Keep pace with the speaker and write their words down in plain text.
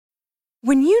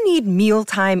When you need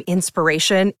mealtime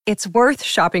inspiration, it's worth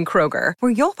shopping Kroger,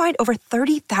 where you'll find over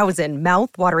 30,000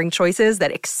 mouth-watering choices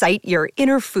that excite your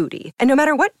inner foodie. And no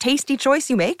matter what tasty choice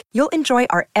you make, you'll enjoy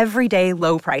our everyday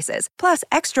low prices, plus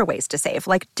extra ways to save,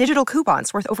 like digital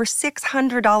coupons worth over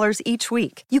 $600 each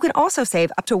week. You can also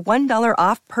save up to $1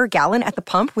 off per gallon at the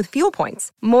pump with fuel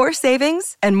points. More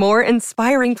savings and more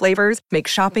inspiring flavors make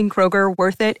shopping Kroger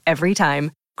worth it every time.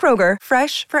 Kroger,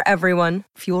 fresh for everyone.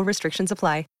 Fuel restrictions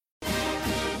apply.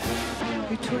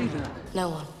 Who taught you that? No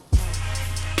one.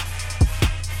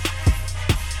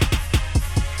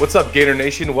 What's up, Gator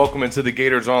Nation? Welcome into the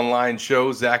Gators Online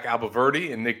show. Zach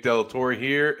Albaverdi and Nick Delatorre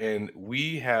here, and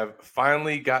we have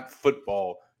finally got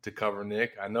football to cover,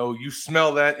 Nick. I know you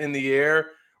smell that in the air.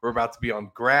 We're about to be on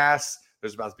grass.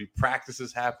 There's about to be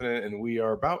practices happening, and we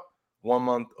are about 1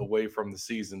 month away from the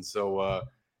season. So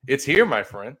it's here, my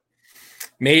friend.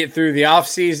 Made it through the off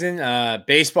season.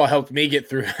 Baseball helped me get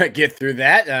through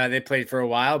that. They played for a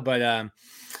while, but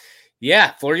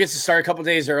yeah, Florida gets to start a couple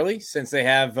days early since they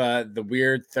have the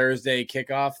weird Thursday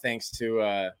kickoff, thanks to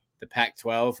the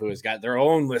Pac-12, who has got their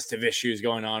own list of issues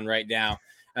going on right now.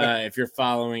 If you're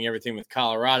following everything with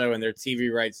Colorado and their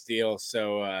TV rights deal,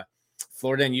 so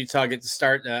Florida and Utah get to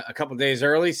start a couple days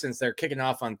early since they're kicking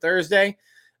off on Thursday,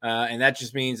 and that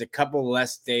just means a couple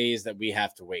less days that we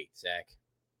have to wait, Zach.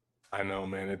 I know,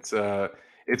 man.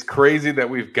 It's crazy that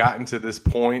we've gotten to this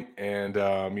point, and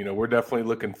we're definitely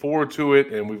looking forward to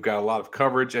it. And we've got a lot of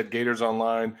coverage at Gators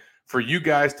Online for you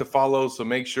guys to follow. So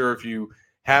make sure if you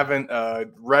haven't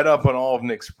read up on all of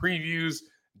Nick's previews,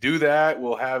 do that.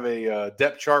 We'll have a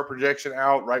depth chart projection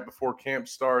out right before camp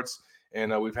starts,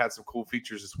 and we've had some cool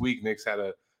features this week. Nick's had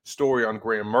a story on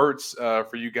Graham Mertz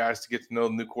for you guys to get to know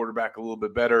the new quarterback a little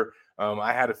bit better.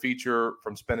 I had a feature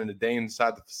from spending a day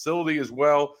inside the facility as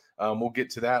well. We'll get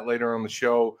to that later on the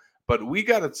show. But we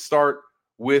got to start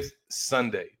with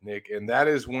Sunday, Nick, and that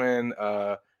is when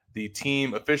the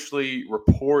team officially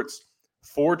reports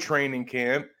for training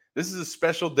camp. This is a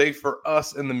special day for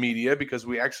us in the media because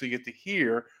we actually get to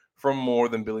hear from more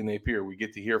than Billy Napier. We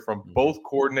get to hear from both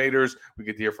coordinators. We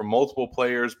get to hear from multiple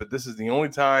players. But this is the only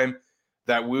time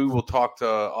that we will talk to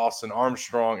Austin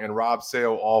Armstrong and Rob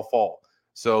Sale all fall.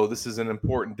 So this is an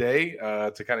important day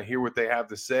to kind of hear what they have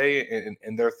to say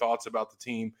and their thoughts about the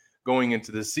team going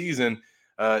into the season.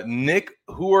 Nick,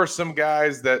 who are some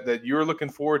guys that you're looking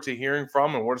forward to hearing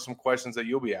from, and what are some questions that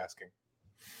you'll be asking?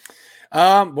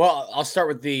 Well, I'll start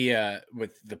with the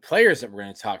players that we're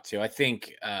going to talk to. I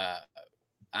think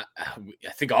I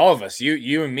think all of us,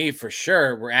 you and me for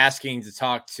sure, we're asking to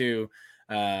talk to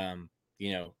Cam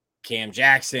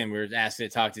Jackson. We're asking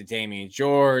to talk to Damian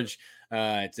George.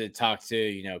 To talk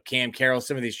to, Cam Carroll,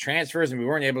 some of these transfers, and we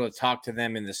weren't able to talk to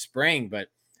them in the spring, but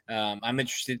I'm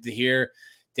interested to hear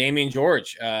Damian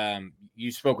George.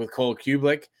 You spoke with Cole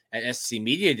Kublik at SC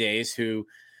Media Days, who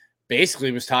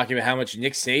basically was talking about how highly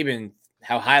Nick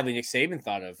Saban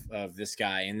thought of this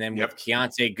guy. And then with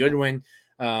Keontae Goodwin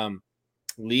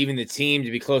leaving the team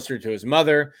to be closer to his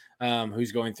mother,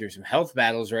 who's going through some health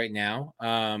battles right now,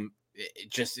 it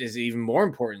just is even more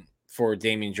important for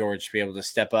Damian George to be able to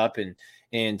step up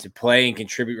and to play and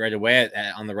contribute right away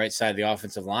on the right side of the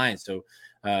offensive line. So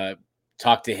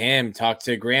talk to him, talk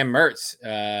to Graham Mertz.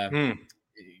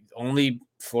 Only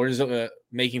Florida's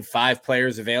making 5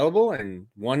 players available and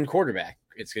 1 quarterback.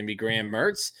 It's going to be Graham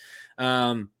Mertz.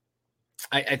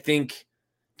 I think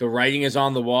the writing is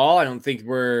on the wall. I don't think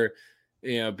we're,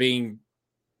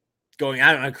 going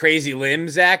out on a crazy limb,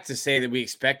 Zach, to say that we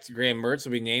expect Graham Mertz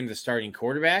will be named the starting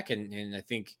quarterback. And I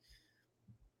think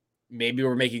maybe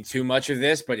we're making too much of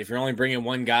this, but if you're only bringing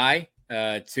 1 guy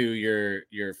to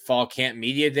your fall camp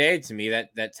media day, to me,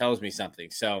 that tells me something.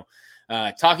 So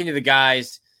talking to the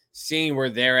guys, seeing where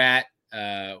they're at,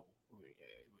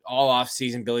 all off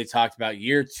season, Billy talked about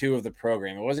year 2 of the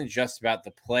program. It wasn't just about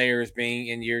the players being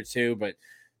in year 2, but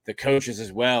the coaches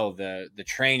as well, the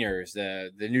trainers,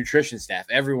 the nutrition staff,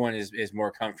 everyone is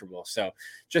more comfortable. So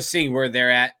just seeing where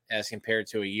they're at as compared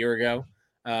to a year ago,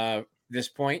 this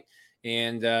point.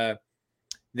 And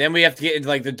then we have to get into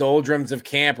like the doldrums of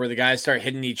camp where the guys start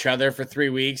hitting each other for 3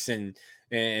 weeks and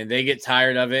they get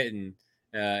tired of it. And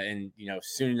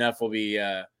soon enough we'll be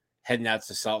heading out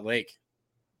to Salt Lake.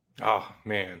 Oh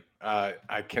man.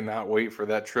 I cannot wait for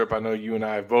that trip. I know you and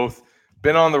I have both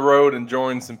been on the road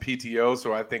enjoying some PTO.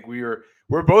 So I think we're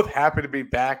both happy to be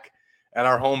back at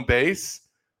our home base,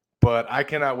 but I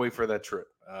cannot wait for that trip.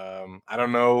 I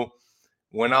don't know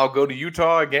when I'll go to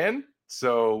Utah again.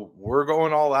 So we're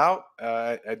going all out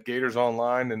at Gators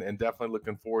Online and definitely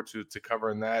looking forward to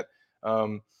covering that.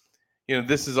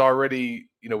 this is already,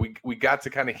 we got to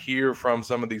kind of hear from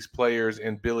some of these players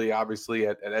and Billy, obviously,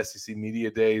 at SEC Media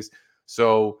Days.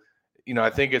 So, I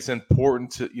think it's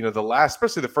important to,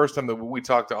 especially the first time that we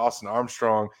talked to Austin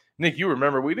Armstrong, Nick, you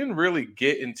remember, we didn't really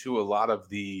get into a lot of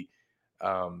the,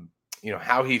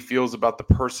 how he feels about the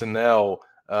personnel,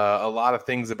 a lot of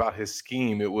things about his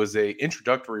scheme. It was a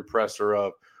introductory presser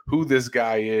of who this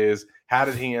guy is. How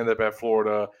did he end up at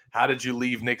Florida? How did you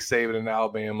leave Nick Saban in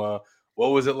Alabama? What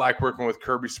was it like working with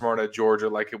Kirby Smart at Georgia?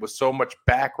 Like, it was so much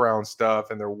background stuff,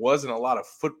 and there wasn't a lot of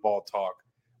football talk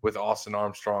with Austin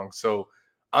Armstrong. So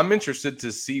I'm interested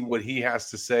to see what he has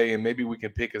to say, and maybe we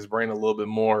can pick his brain a little bit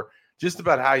more just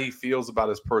about how he feels about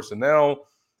his personnel,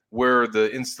 where the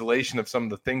installation of some of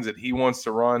the things that he wants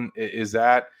to run is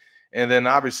at. And then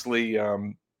obviously,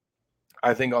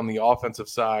 I think on the offensive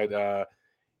side, a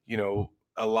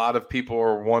lot of people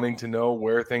are wanting to know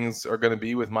where things are going to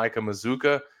be with Micah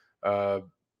Mazzccua.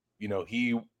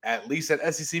 He, at least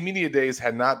at SEC Media Days,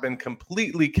 had not been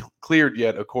completely cleared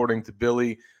yet, according to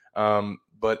Billy.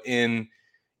 But in,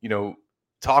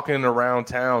 talking around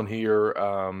town here,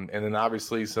 and then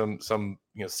obviously some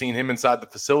seeing him inside the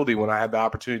facility when I had the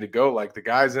opportunity to go, like, the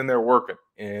guy's in there working,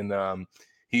 and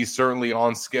he's certainly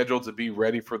on schedule to be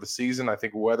ready for the season. I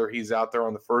think whether he's out there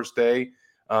on the first day,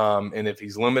 and if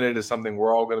he's limited, is something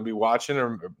we're all going to be watching,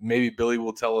 or maybe Billy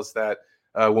will tell us that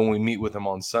when we meet with him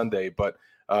on Sunday. But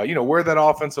where that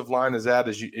offensive line is at,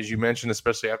 as you mentioned,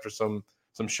 especially after some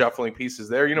shuffling pieces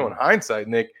there. In hindsight,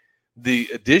 Nick, the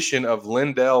addition of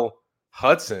Lindell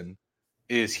Hudson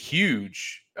is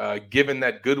huge, given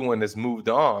that Goodwin has moved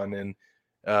on, and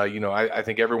I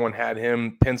think everyone had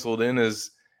him penciled in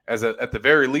as at the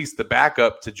very least the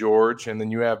backup to George, and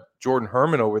then you have Jordan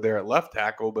Herman over there at left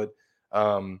tackle, but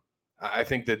I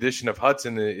think the addition of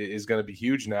Hudson is going to be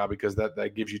huge now, because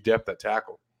that gives you depth at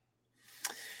tackle.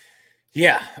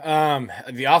 Yeah.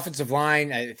 The offensive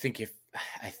line, I think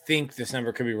this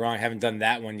number could be wrong. I haven't done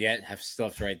that one yet. Still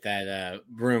have to write that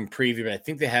room preview, but I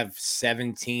think they have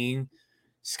 17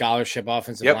 scholarship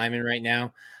offensive linemen right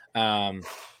now. And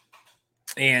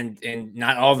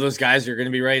not all of those guys are going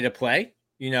to be ready to play,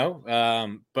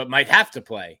 but might have to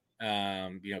play.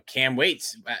 Cam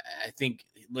Waits, I think,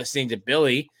 listening to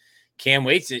Billy, Cam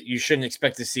Waits, you shouldn't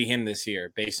expect to see him this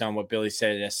year based on what Billy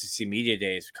said at SEC Media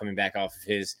Days, coming back off of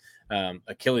his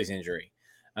Achilles injury.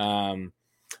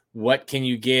 What can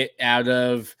you get out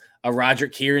of a Roger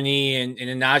Kearney and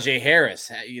a Najee Harris?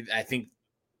 I think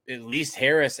at least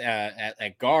Harris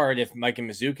at guard, if Micah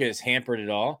Mazzccua is hampered at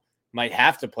all, might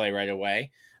have to play right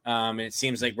away. And it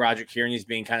seems like Roger Kearney is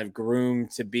being kind of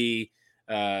groomed to be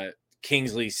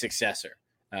Kingsley's successor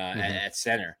at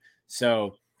center.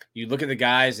 So you look at the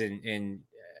guys, and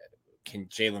can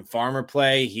Jalen Farmer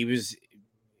play? He was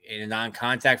in a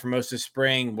non-contact for most of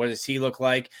spring. What does he look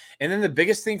like? And then the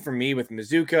biggest thing for me with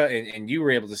Mazzccua, and you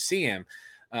were able to see him,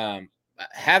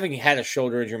 having had a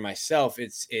shoulder injury myself,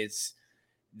 it's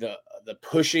the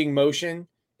pushing motion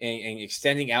and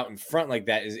extending out in front like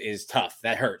that is tough.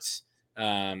 That hurts.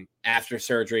 After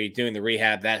surgery, doing the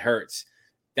rehab, that hurts.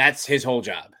 That's his whole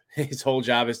job. His whole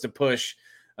job is to push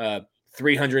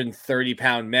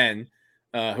 330-pound men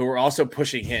who are also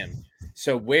pushing him.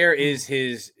 So where is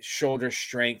his shoulder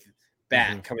strength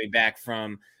back, coming back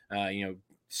from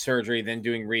surgery, then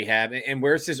doing rehab, and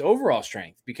where's his overall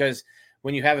strength? Because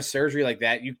when you have a surgery like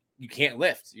that, you can't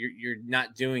lift. You're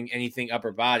not doing anything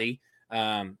upper body.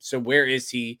 So where is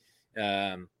he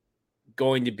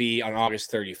going to be on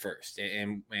August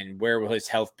 31st, and where will his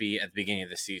health be at the beginning of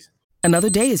the season?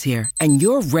 Another day is here, and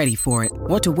you're ready for it.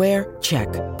 What to wear? Check.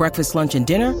 Breakfast, lunch, and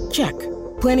dinner? Check.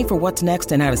 Planning for what's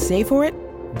next and how to save for it?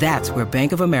 That's where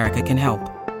Bank of America can help.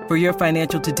 For your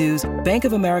financial to-dos, Bank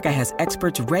of America has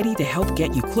experts ready to help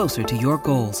get you closer to your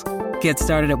goals. Get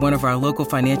started at one of our local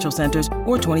financial centers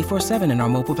or 24/7 in our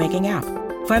mobile banking app.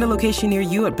 Find a location near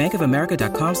you at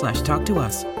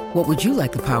bankofamerica.com/talktous. What would you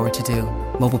like the power to do?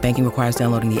 Mobile banking requires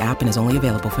downloading the app and is only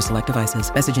available for select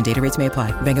devices. Message and data rates may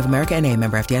apply. Bank of America N.A.,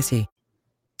 member FDIC.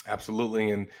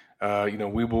 Absolutely. And,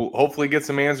 we will hopefully get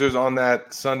some answers on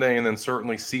that Sunday, and then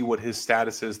certainly see what his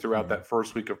status is throughout that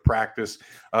first week of practice.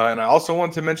 And I also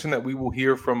want to mention that we will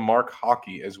hear from Mark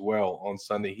Hawkey as well on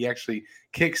Sunday. He actually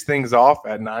kicks things off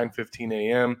at 9:15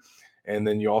 a.m. And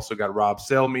then you also got Rob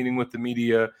Sale meeting with the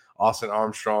media, Austin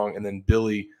Armstrong, and then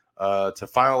Billy to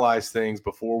finalize things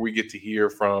before we get to hear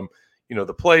from,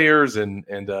 the players and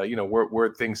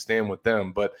where things stand with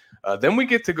them. But then we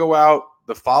get to go out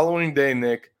the following day,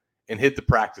 Nick, and hit the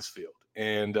practice field.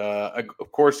 And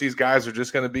of course, these guys are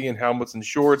just going to be in helmets and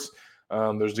shorts.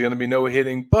 There's going to be no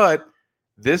hitting, but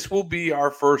this will be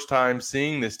our first time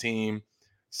seeing this team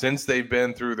since they've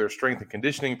been through their strength and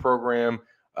conditioning program,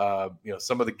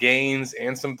 some of the gains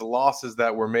and some of the losses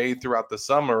that were made throughout the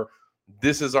summer,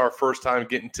 this is our first time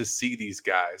getting to see these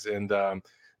guys. And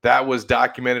that was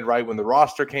documented right when the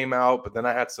roster came out. But then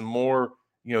I had some more,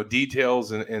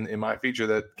 details in my feature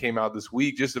that came out this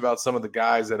week, just about some of the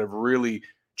guys that have really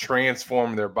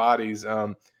transformed their bodies.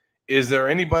 Is there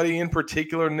anybody in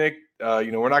particular, Nick?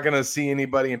 We're not going to see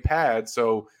anybody in pads.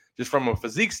 So just from a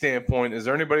physique standpoint, is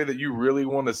there anybody that you really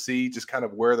want to see just kind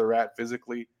of where they're at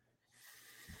physically?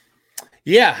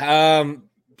 Yeah.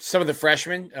 Some of the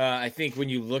freshmen, I think when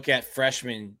you look at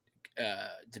freshmen,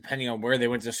 depending on where they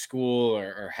went to school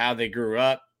or how they grew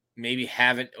up, maybe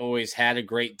haven't always had a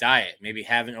great diet, maybe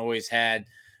haven't always had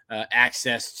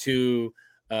access to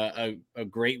a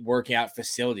great workout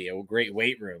facility, a great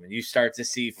weight room. And you start to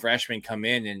see freshmen come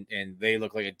in and they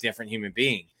look like a different human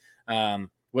being.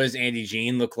 What does Andy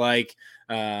Jean look like?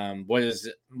 What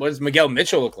does Miguel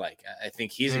Mitchell look like? I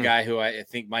think he's a guy who I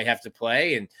think might have to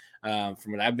play. And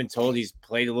from what I've been told, he's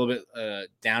played a little bit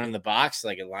down in the box,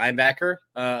 like a linebacker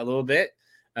a little bit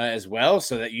as well.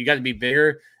 So that you got to be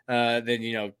bigger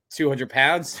than, 200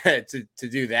 pounds to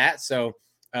do that. So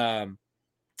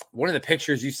one of the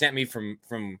pictures you sent me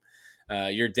from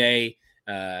your day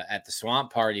at the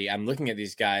swamp party, I'm looking at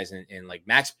these guys and like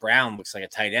Max Brown looks like a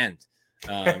tight end.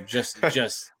 Just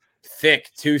thick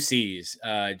 2Cs.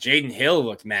 Jaden Hill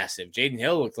looked massive. Jaden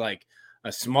Hill looked like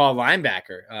a small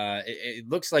linebacker. It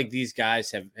looks like these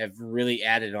guys have really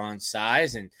added on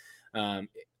size, and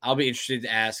I'll be interested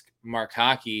to ask Mark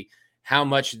Hockey how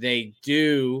much they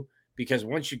do, because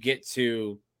once you get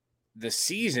to the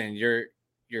season, you're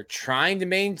trying to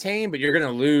maintain, but you're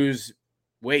going to lose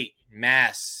weight,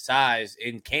 mass, size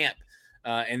in camp.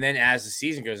 And then as the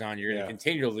season goes on, you're going to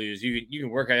continue to lose. You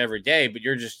can work out every day, but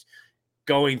you're just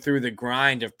going through the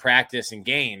grind of practice and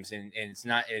games. And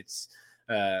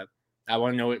I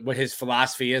want to know what his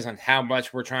philosophy is on how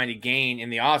much we're trying to gain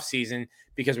in the off season,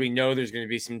 because we know there's going to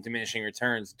be some diminishing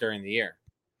returns during the year.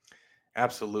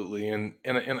 Absolutely. And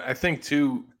I think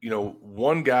too,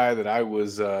 one guy that I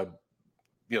was,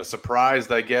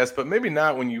 surprised, I guess, but maybe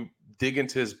not when you dig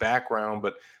into his background,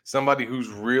 but somebody who's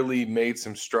really made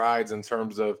some strides in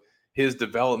terms of his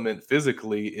development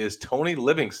physically is Tony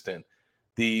Livingston,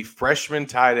 the freshman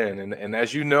tight end. And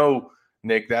as you know,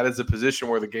 Nick, that is a position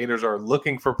where the Gators are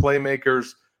looking for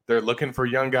playmakers. They're looking for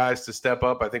young guys to step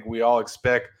up. I think we all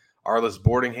expect Arliss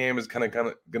Boardingham is kind of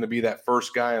going to be that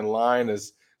first guy in line,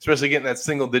 especially getting that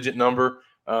single-digit number.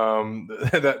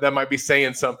 That might be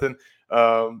saying something.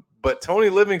 But Tony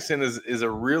Livingston is a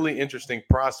really interesting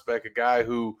prospect, a guy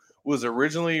who was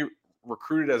originally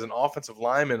recruited as an offensive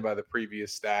lineman by the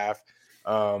previous staff,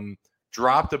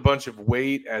 dropped a bunch of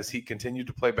weight as he continued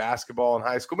to play basketball in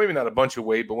high school. Maybe not a bunch of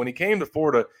weight, but when he came to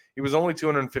Florida, he was only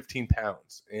 215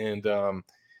 pounds. And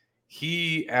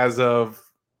he, as of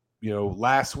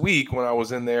last week when I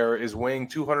was in there, is weighing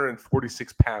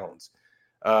 246 pounds.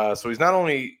 So he's not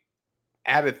only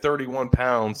added 31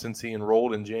 pounds since he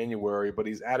enrolled in January, but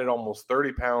he's added almost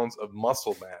 30 pounds of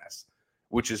muscle mass,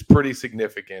 which is pretty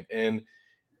significant. And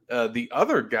the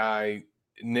other guy,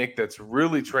 Nick, that's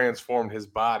really transformed his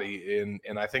body,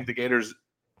 and I think the Gators,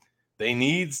 they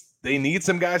need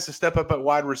some guys to step up at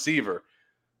wide receiver.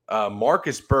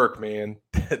 Marcus Burke, man,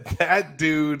 that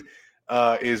dude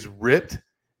is ripped,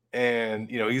 and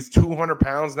he's 200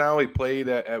 pounds now. He played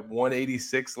at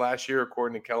 186 last year,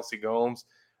 according to Kelsey Gomes.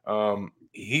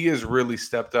 He has really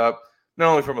stepped up, not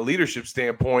only from a leadership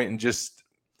standpoint and just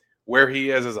where he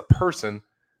is as a person,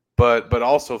 but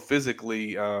also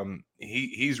physically.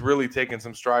 He's really taken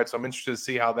some strides. So I'm interested to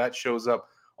see how that shows up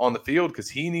on the field, because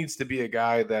he needs to be a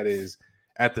guy that is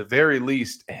at the very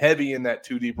least heavy in that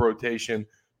 2-deep rotation,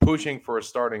 pushing for a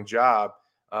starting job.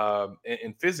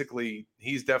 And physically,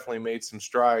 he's definitely made some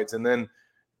strides. And then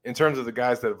in terms of the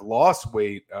guys that have lost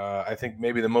weight, I think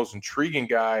maybe the most intriguing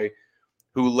guy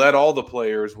who led all the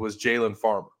players was Jalen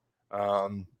Farmer.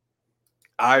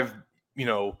 I've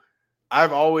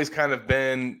always kind of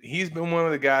he's been one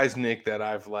of the guys, Nick, that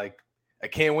I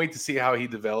can't wait to see how he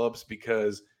develops,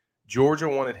 because Georgia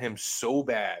wanted him so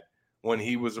bad when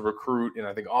he was a recruit, and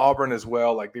I think Auburn as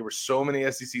well. Like, there were so many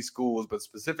SEC schools, but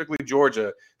specifically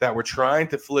Georgia, that were trying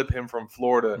to flip him from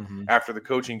Florida after the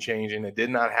coaching change, and it did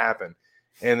not happen.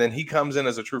 And then he comes in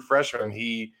as a true freshman.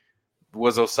 He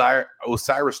was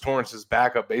Osiris Torrance's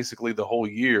backup basically the whole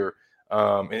year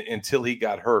until he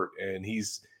got hurt. And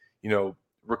he's,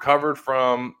 recovered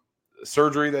from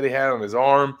surgery that he had on his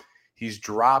arm. He's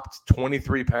dropped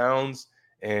 23 pounds,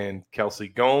 and Kelsey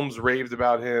Gomes raved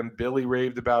about him. Billy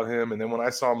raved about him. And then when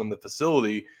I saw him in the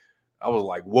facility, I was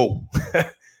like, whoa,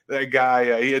 that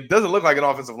guy, he doesn't look like an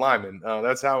offensive lineman.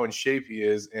 That's how in shape he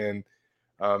is. And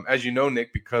as you know,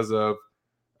 Nick, because of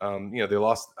they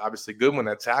lost obviously Goodwin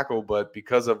at tackle, but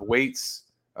because of Waits,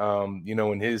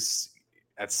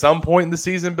 at some point in the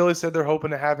season, Billy said they're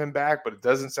hoping to have him back, but it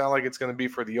doesn't sound like it's going to be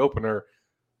for the opener.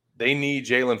 They need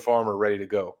Jalen Farmer ready to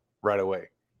go right away.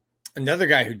 Another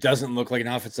guy who doesn't look like an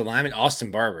offensive lineman,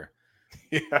 Austin Barber.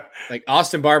 Yeah, like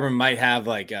Austin Barber might have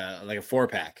like a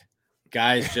 4-pack.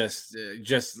 Guys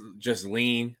just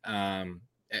lean.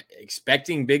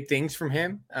 Expecting big things from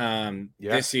him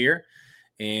this year,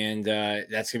 and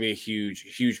that's gonna be a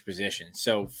huge position.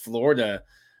 So Florida,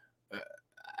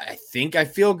 I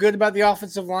feel good about the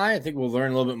offensive line. I think we'll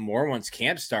learn a little bit more once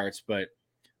camp starts. But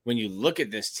when you look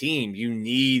at this team, you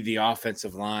need the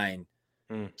offensive line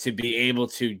to be able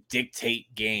to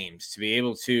dictate games, to be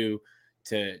able to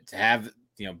have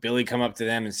Billy come up to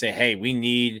them and say, hey, we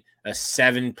need a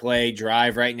 7-play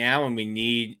drive right now, and we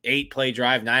need 8-play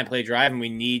drive, 9-play drive, and we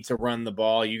need to run the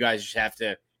ball. You guys just have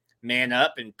to man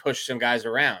up and push some guys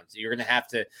around. So you're going to have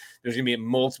to – there's going to be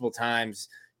multiple times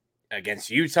against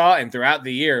Utah and throughout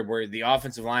the year where the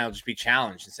offensive line will just be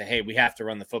challenged and say, hey, we have to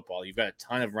run the football. You've got a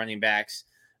ton of running backs.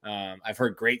 I've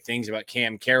heard great things about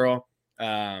Cam Carroll.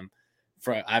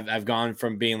 I've gone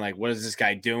from being like, what is this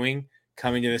guy doing?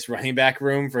 Coming to this running back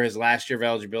room for his last year of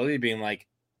eligibility, being like,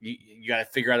 you got to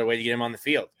figure out a way to get him on the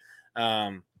field.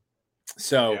 The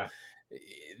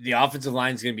offensive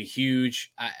line is going to be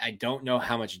huge. I don't know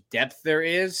how much depth there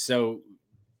is. So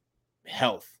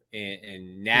health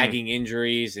and nagging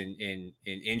injuries and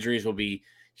injuries will be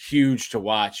huge to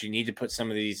watch. You need to put some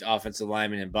of these offensive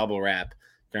linemen in bubble wrap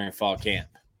during fall camp.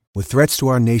 With threats to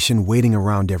our nation waiting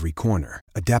around every corner,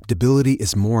 adaptability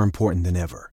is more important than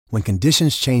ever. When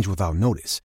conditions change without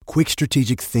notice, quick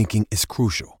strategic thinking is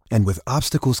crucial. And with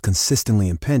obstacles consistently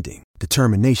impending,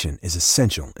 determination is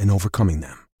essential in overcoming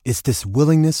them. It's this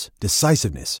willingness,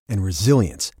 decisiveness, and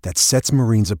resilience that sets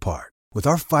Marines apart. With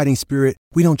our fighting spirit,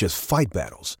 we don't just fight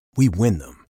battles, we win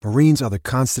them. Marines are the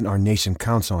constant our nation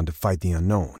counts on to fight the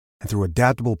unknown. And through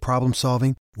adaptable problem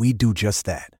solving, we do just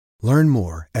that. Learn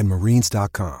more at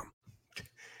marines.com.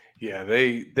 Yeah,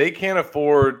 they can't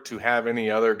afford to have any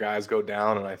other guys go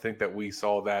down, and I think that we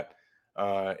saw that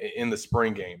in the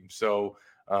spring game. So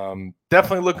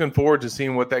definitely looking forward to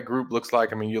seeing what that group looks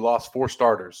like. I mean, you lost 4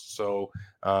 starters, so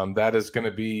that is going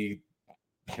to be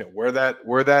where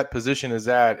that position is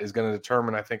at is going to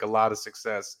determine, I think, a lot of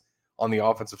success on the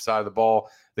offensive side of the ball.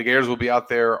 The Gators will be out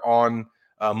there on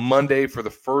Monday for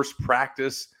the first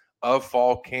practice of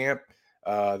fall camp.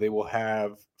 They will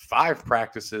have 5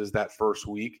 practices that first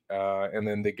week, and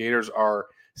then the Gators are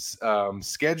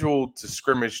scheduled to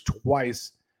scrimmage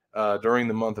twice during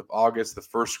the month of August. The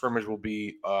first scrimmage will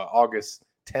be August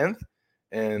 10th,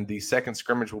 and the second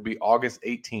scrimmage will be August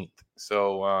 18th.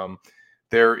 So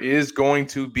there is going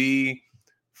to be,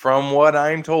 from what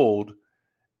I'm told,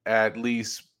 at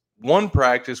least one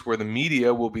practice where the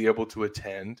media will be able to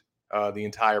attend the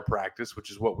entire practice,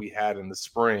 which is what we had in the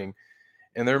spring.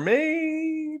 And there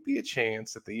may be a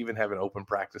chance that they even have an open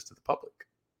practice to the public.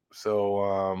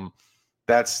 So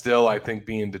that's still, I think,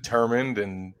 being determined,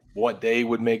 and what day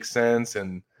would make sense.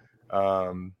 And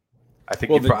I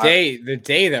think the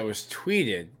day that was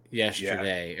tweeted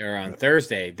yesterday or on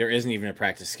Thursday, there isn't even a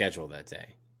practice schedule that day.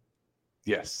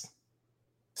 Yes.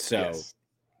 So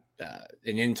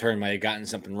an intern might have gotten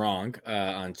something wrong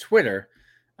on Twitter,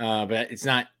 but it's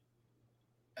not.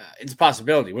 It's a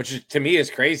possibility, which is, to me, is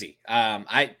crazy.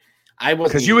 I wasn't,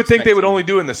 because you would think they would only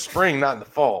do it in the spring, not in the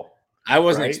fall. I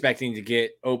wasn't expecting to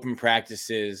get open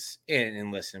practices in.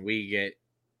 And listen, we get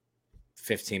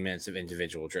 15 minutes of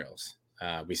individual drills.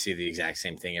 We see the exact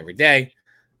same thing every day.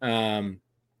 But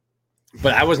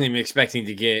I wasn't even expecting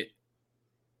to get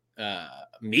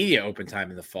media open time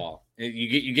in the fall.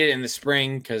 You get it in the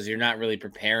spring because you're not really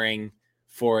preparing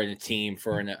for a team,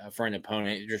 for an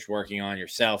opponent. You're just working on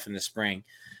yourself in the spring.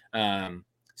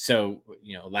 So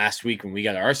last week when we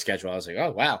got our schedule, I was like,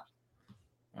 oh wow,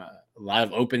 a lot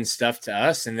of open stuff to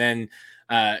us. And then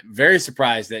very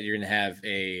surprised that you're going to have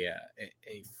a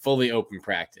fully open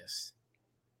practice.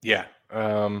 Yeah.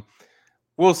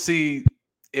 We'll see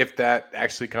if that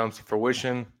actually comes to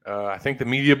fruition. I think the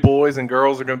media boys and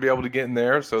girls are going to be able to get in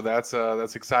there. So that's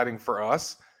exciting for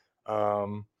us.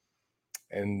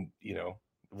 And,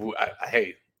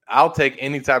 hey, I'll take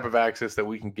any type of access that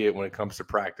we can get when it comes to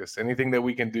practice. Anything that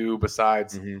we can do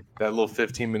besides that little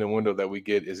 15-minute window that we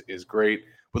get is great.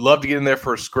 We'd love to get in there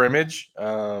for a scrimmage.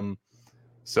 But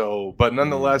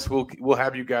nonetheless, we'll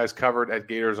have you guys covered at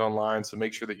Gators Online. So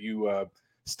make sure that you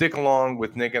stick along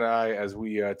with Nick and I as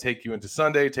we take you into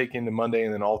Sunday, take you into Monday,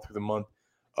 and then all through the month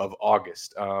of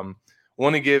August.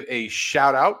 Want to give a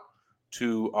shout out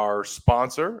to our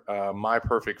sponsor, My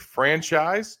Perfect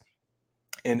Franchise,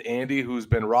 and Andy, who's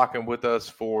been rocking with us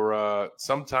for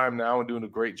some time now and doing a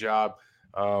great job.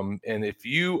 And if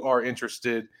you are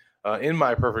interested in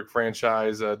My Perfect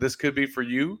Franchise, this could be for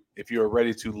you. If you are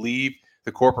ready to leave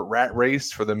the corporate rat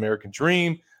race for the American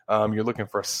dream, you're looking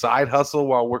for a side hustle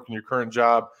while working your current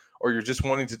job, or you're just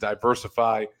wanting to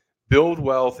diversify, build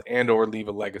wealth, and or leave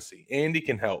a legacy, Andy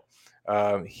can help.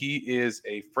 He is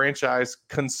a franchise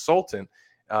consultant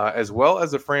as well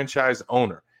as a franchise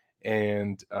owner.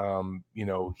 And,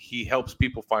 he helps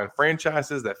people find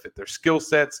franchises that fit their skill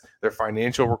sets, their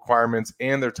financial requirements,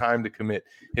 and their time to commit.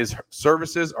 His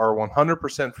services are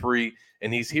 100% free,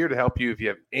 and he's here to help you if you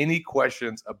have any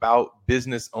questions about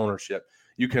business ownership.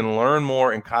 You can learn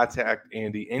more and contact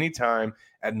Andy anytime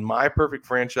at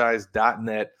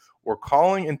myperfectfranchise.net or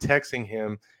calling and texting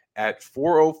him at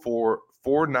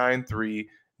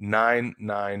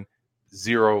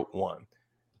 404-493-9901.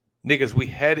 Nick, as we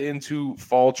head into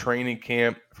fall training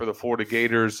camp for the Florida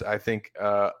Gators, I think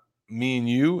me and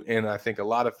you, and I think a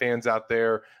lot of fans out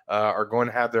there are going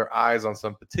to have their eyes on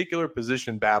some particular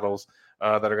position battles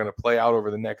that are going to play out over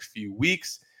the next few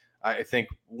weeks. I think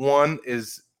one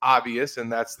is obvious,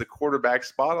 and that's the quarterback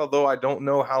spot, although I don't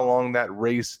know how long that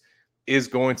race is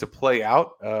going to play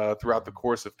out throughout the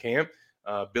course of camp.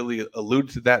 Billy alluded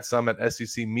to that some at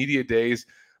SEC Media Days.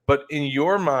 But in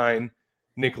your mind,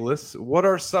 Nicholas, what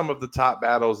are some of the top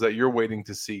battles that you're waiting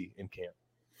to see in camp?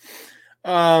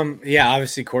 Yeah,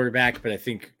 obviously quarterback, but I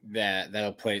think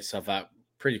that'll play itself out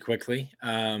pretty quickly.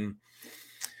 I'm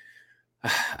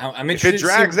interested. If it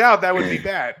drags out, that would be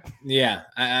bad. Yeah,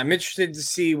 I'm interested to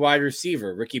see wide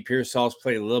receiver. Ricky Pearsall's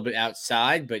played a little bit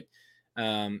outside, but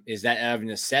is that out of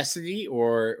necessity,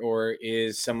 or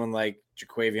is someone like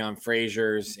Jaquavion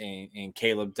Fraziers and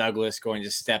Caleb Douglas going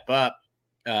to step up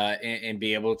and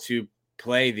be able to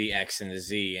play the X and the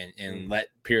Z and let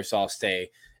Pearsall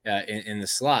stay in the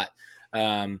slot?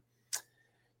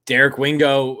 Derek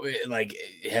Wingo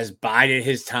has bided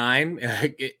his time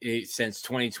since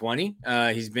 2020.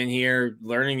 He's been here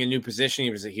learning a new position.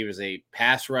 He was a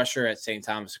pass rusher at St.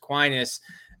 Thomas Aquinas,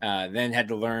 then had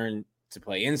to learn to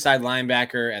play inside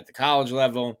linebacker at the college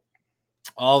level.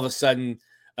 All of a sudden,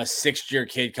 a sixth-year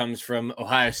kid comes from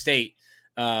Ohio State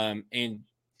and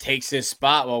takes his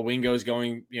spot while Wingo's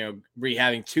going,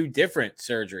 rehabbing two different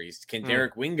surgeries. Can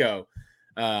Derek Wingo,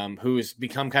 who has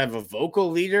become kind of a vocal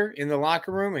leader in the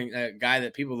locker room and a guy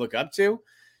that people look up to,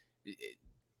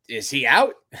 is he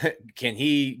out? Can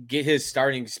he get his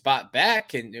starting spot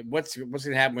back? And what's going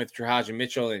to happen with Trahaja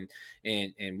Mitchell and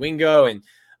Wingo and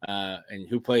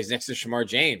who plays next to Shamar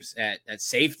James at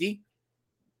safety?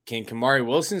 Can Kamari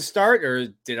Wilson start, or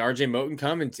did RJ Moten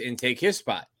come and take his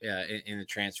spot in the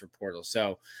transfer portal?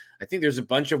 So I think there's a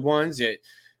bunch of ones that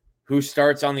who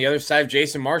starts on the other side of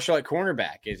Jason Marshall at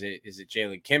cornerback. Is it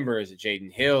Jalen Kimber? Is it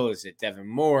Jaden Hill? Is it Devin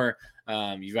Moore?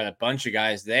 You've got a bunch of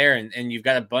guys there, and you've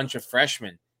got a bunch of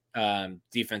freshmen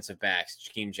defensive backs,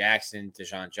 Jakeem Jackson,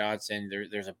 Deshaun Johnson.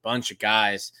 There's a bunch of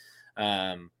guys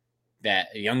that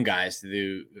young guys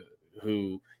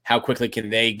who how quickly can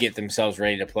they get themselves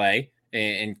ready to play?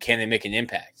 And can they make an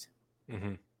impact?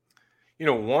 Mm-hmm.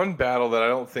 One battle that I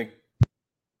don't think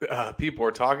people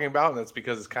are talking about, and that's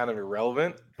because it's kind of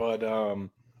irrelevant, but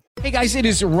Hey guys, it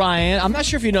is Ryan. I'm not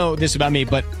sure if you know this about me,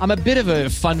 but I'm a bit of a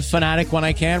fun fanatic when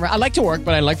I can. I like to work,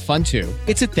 but I like fun too.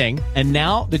 It's a thing. And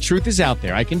now the truth is out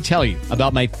there. I can tell you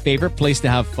about my favorite place to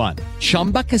have fun.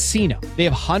 Chumba Casino. They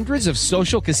have hundreds of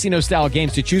social casino style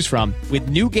games to choose from with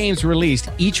new games released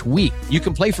each week. You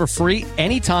can play for free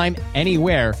anytime,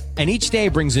 anywhere. And each day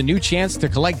brings a new chance to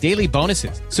collect daily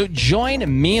bonuses. So join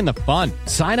me in the fun.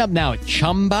 Sign up now at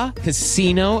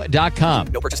ChumbaCasino.com.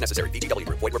 No purchase necessary. VGW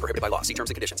Group. Void where prohibited by law. See terms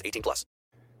and conditions. 18+.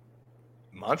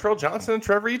 Montreal Johnson and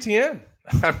Trevor Etienne.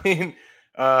 I mean,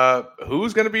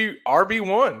 who's going to be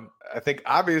RB1? I think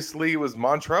obviously it was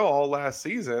Montreal all last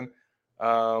season.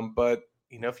 But,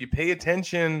 if you pay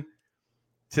attention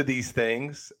to these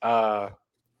things, Trevor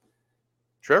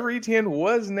Etienne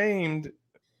was named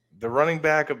the running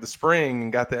back of the spring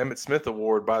and got the Emmitt Smith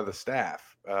Award by the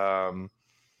staff.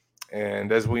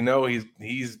 And as we know,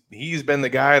 he's been the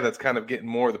guy that's kind of getting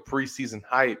more of the preseason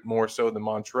hype, more so than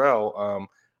Montreal.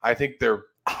 I think they're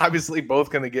obviously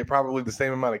both going to get probably the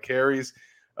same amount of carries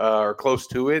or close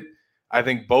to it. I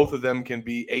think both of them can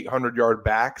be 800-yard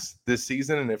backs this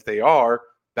season, and if they are,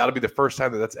 that'll be the first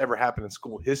time that's ever happened in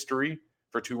school history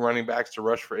for two running backs to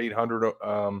rush for 800.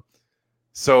 But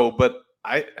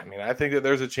I think that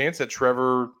there's a chance that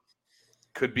Trevor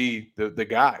could be the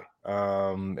guy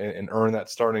and earn that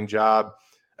starting job.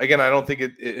 Again, I don't think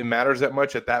it matters that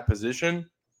much at that position,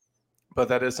 but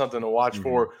that is something to watch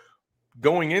for.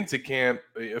 Going into camp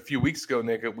a few weeks ago,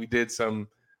 Nick, we did some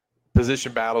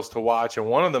position battles to watch, and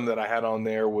one of them that I had on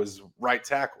there was right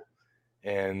tackle,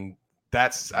 and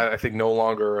that's, I think, no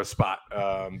longer a spot.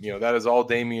 That is all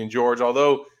Damian George,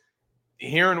 although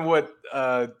hearing what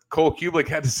Cole Kublik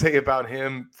had to say about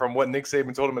him from what Nick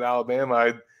Saban told him at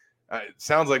Alabama, it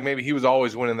sounds like maybe he was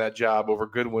always winning that job over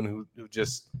Goodwin, who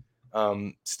just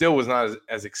still was not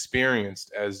as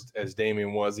experienced as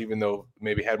Damian was, even though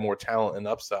maybe had more talent and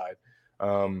upside.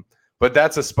 But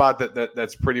that's a spot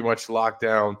that's pretty much locked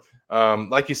down.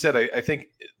 Like you said, I think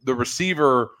the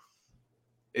receiver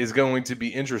is going to be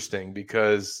interesting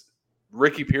because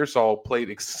Ricky Pearsall played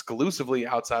exclusively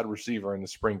outside receiver in the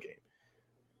spring game.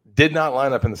 Did not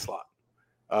line up in the slot.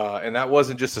 And that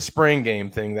wasn't just a spring game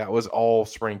thing. That was all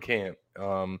spring camp.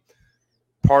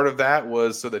 Part of that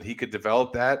was so that he could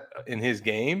develop that in his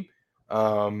game.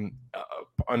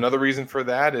 Another reason for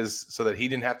that is so that he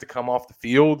didn't have to come off the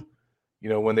field,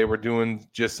 when they were doing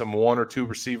just some one or two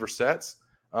receiver sets.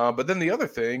 But then the other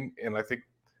thing, and I think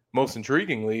most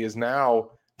intriguingly, is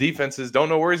now defenses don't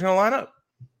know where he's going to line up.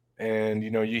 And,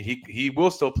 he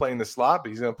will still play in the slot, but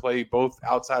he's going to play both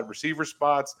outside receiver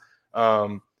spots.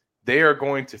 They are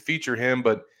going to feature him,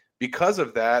 but because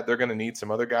of that, they're going to need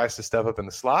some other guys to step up in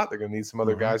the slot. They're going to need some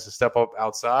other guys to step up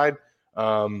outside.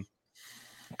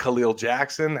 Khalil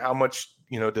Jackson, how much,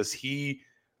 does he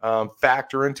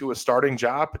factor into a starting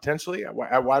job potentially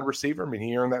at wide receiver? I mean,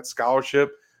 he earned that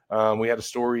scholarship. We had a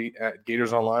story at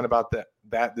Gators Online about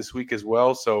that this week as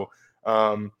well. So,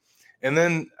 and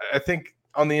then I think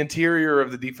on the interior of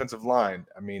the defensive line,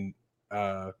 I mean,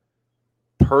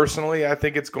 personally, I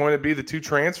think it's going to be the two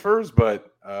transfers,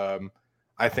 but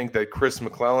I think that Chris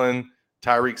McClellan,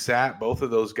 Tyreek Sapp, both of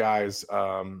those guys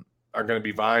are going to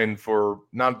be vying for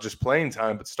not just playing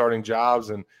time, but starting jobs.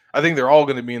 And I think they're all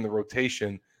going to be in the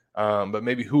rotation. But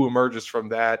maybe who emerges from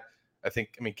that,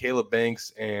 Caleb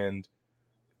Banks and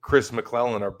Chris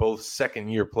McClellan are both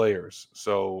second-year players.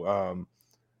 So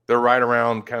they're right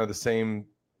around kind of the same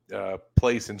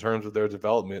place in terms of their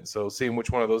development. So seeing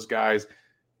which one of those guys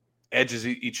edges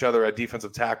each other at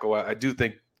defensive tackle, I do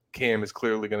think Cam is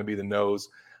clearly going to be the nose.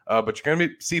 But you're going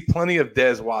to see plenty of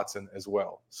Dez Watson as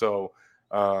well. So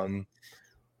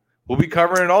we'll be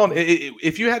covering it all.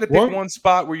 If you had to pick one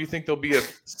spot where you think there'll be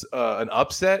an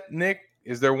upset, Nick,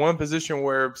 is there one position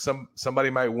where somebody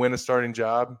might win a starting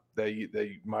job that you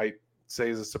might say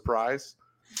is a surprise?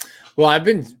 Well, I've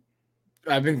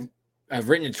written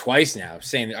it twice now,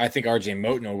 saying that I think RJ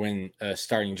Moten will win a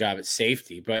starting job at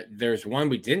safety. But there's one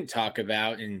we didn't talk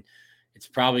about, and it's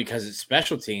probably because it's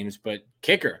special teams, but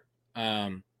kicker.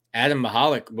 Adam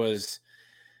Mahalik was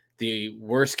the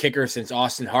worst kicker since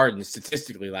Austin Harden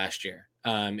statistically last year.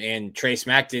 And Trace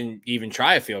Mack didn't even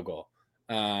try a field goal.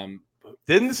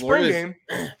 Didn't the spring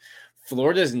game.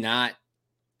 Florida's not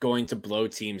going to blow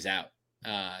teams out.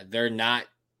 They're not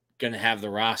going to have the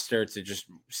roster to just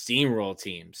steamroll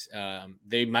teams.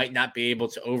 They might not be able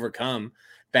to overcome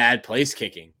bad place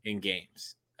kicking in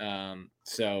games.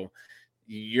 So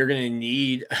you're going to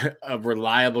need a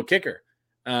reliable kicker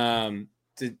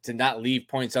to not leave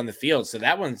points on the field. So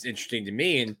that one's interesting to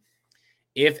me. And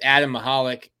if Adam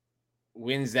Mahalik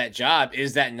wins that job,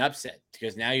 is that an upset?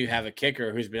 Because now you have a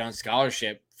kicker who's been on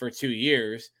scholarship for 2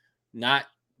 years, not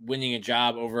winning a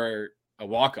job over a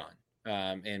walk-on.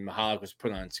 And Mahalik was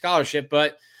put on scholarship,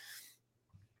 but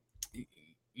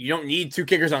you don't need two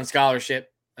kickers on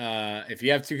scholarship. If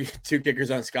you have two kickers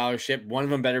on scholarship, one of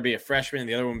them better be a freshman and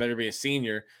the other one better be a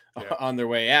senior on their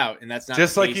way out. And that's not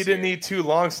just like you didn't need two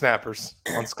long snappers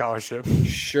on scholarship.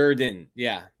 Sure didn't.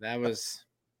 Yeah, that was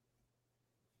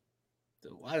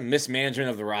a lot of mismanagement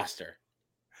of the roster.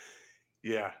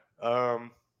 Yeah.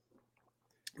 But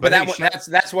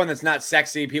that's one that's not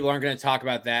sexy. People aren't going to talk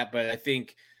about that, but I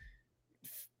think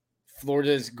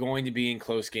Florida is going to be in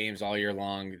close games all year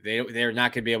long. They're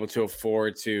not going to be able to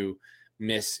afford to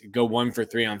go 1 for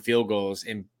 3 on field goals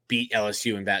and beat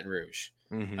LSU in Baton Rouge.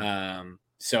 Mm-hmm.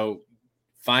 So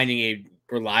finding a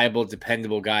reliable,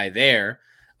 dependable guy there,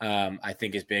 I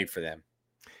think is big for them.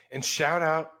 And shout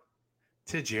out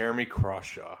to Jeremy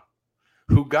Crawshaw,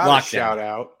 who got a shout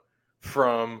out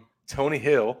from Tony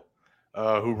Hill,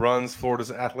 who runs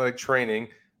Florida's athletic training,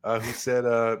 who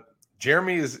said,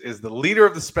 Jeremy is the leader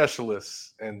of the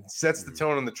specialists and sets the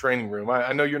tone in the training room.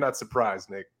 I know you're not surprised,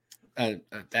 Nick.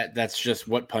 That's just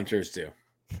what punters do.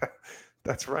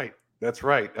 That's right. That's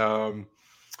right.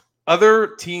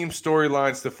 Other team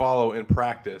storylines to follow in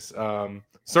practice.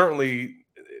 Certainly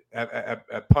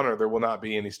at punter, there will not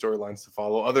be any storylines to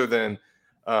follow other than,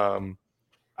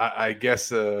 I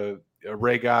guess, a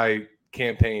Ray Guy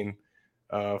campaign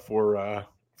for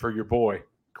for your boy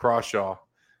Crawshaw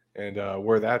and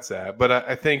where that's at. But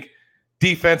I think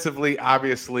defensively,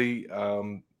 obviously,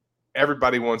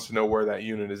 everybody wants to know where that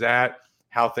unit is at,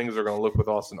 how things are going to look with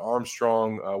Austin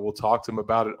Armstrong. We'll talk to him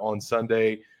about it on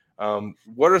Sunday.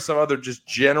 What are some other just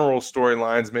general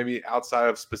storylines, maybe outside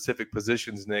of specific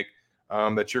positions, Nick,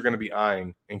 that you're going to be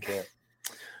eyeing in camp?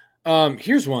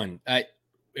 Here's one.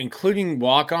 Including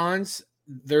walk-ons,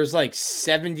 there's like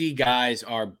 70 guys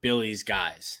are Billy's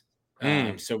guys.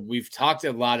 So we've talked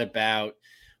a lot about,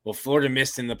 well, Florida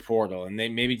missed in the portal, and they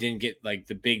maybe didn't get like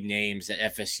the big names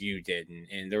that FSU did.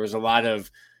 And there was a lot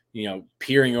of,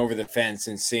 peering over the fence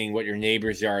and seeing what your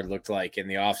neighbor's yard looked like in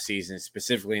the offseason,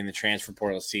 specifically in the transfer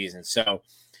portal season. So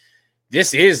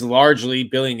this is largely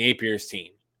Billy Napier's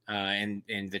team. And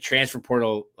the transfer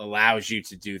portal allows you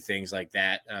to do things like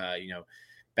that.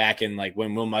 Back in like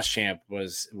when Will Muschamp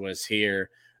was here,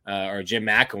 or Jim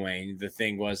McElwain, the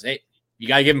thing was, hey, you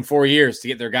got to give them 4 years to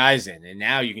get their guys in. And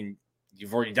now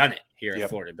you've already done it here in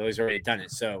Florida. Billy's already done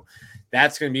it. So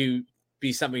that's going to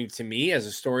be something to me as a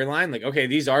storyline. Like, okay,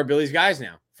 these are Billy's guys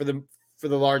now for the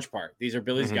large part. These are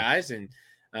Billy's guys. And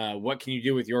what can you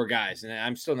do with your guys? And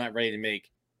I'm still not ready to make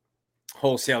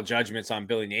wholesale judgments on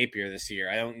Billy Napier this year.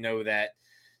 I don't know that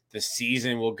the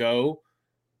season will go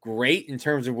great in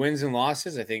terms of wins and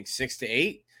losses. I think 6 to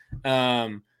 8.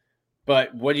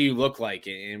 But what do you look like,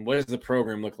 and what does the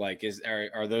program look like?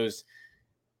 Are those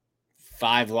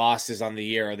 5 losses on the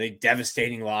year? Are they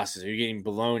devastating losses? Are you getting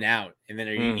blown out, and then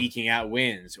are you eking out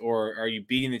wins, or are you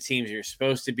beating the teams you're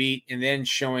supposed to beat, and then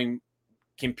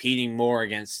competing more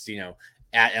against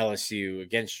at LSU,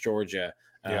 against Georgia,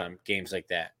 games like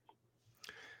that?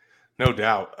 No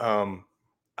doubt.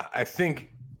 I think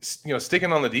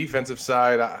sticking on the defensive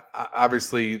side,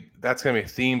 obviously that's going to be a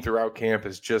theme throughout camp,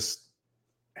 is just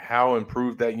how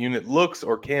improved that unit looks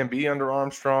or can be under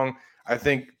Armstrong. I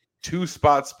think 2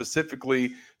 spots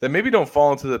specifically that maybe don't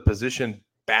fall into the position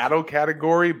battle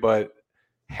category, but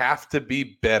have to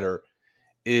be better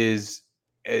is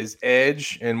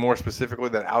edge, and more specifically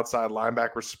that outside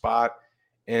linebacker spot,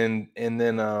 and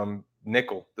then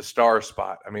nickel, the star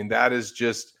spot. I mean, that is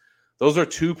just, those are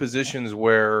 2 positions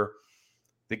where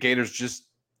the Gators just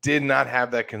did not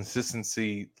have that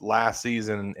consistency last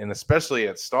season, and especially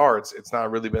at starts, it's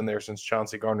not really been there since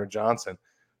Chauncey Gardner-Johnson.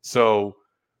 So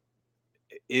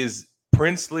is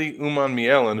Princely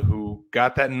Umanmielen, who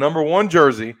got that number 1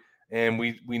 jersey, and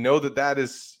we know that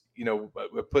is, I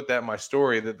put that in my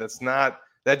story,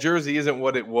 that jersey isn't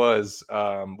what it was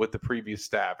with the previous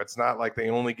staff. It's not like they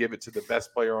only give it to the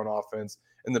best player on offense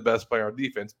and the best player on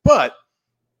defense. But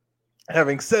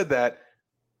having said that,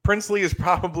 Princely is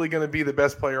probably going to be the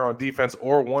best player on defense,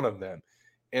 or one of them.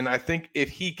 And I think if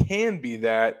he can be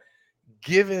that,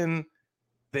 given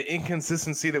the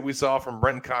inconsistency that we saw from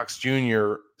Brenton Cox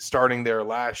Jr. starting there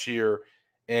last year,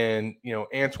 and,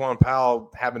 Antoine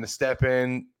Powell having to step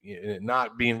in,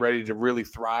 not being ready to really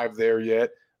thrive there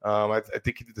yet. I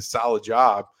think he did a solid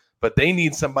job, but they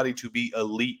need somebody to be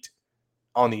elite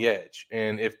on the edge.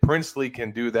 And if Princely can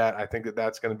do that, I think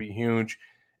that's going to be huge.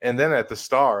 And then at the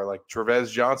star, like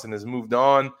Trevez Johnson has moved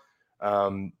on,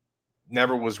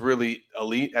 never was really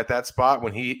elite at that spot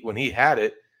when he had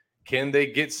it. Can they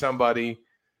get somebody,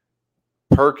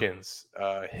 Perkins,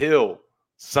 Hill,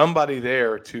 somebody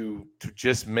there to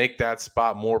just make that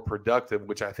spot more productive,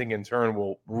 which I think in turn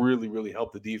will really, really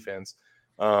help the defense.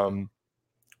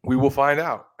 We will find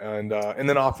out. And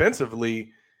then offensively,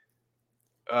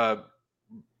 a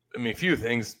few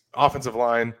things. Offensive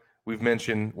line, we've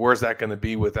mentioned, where's that going to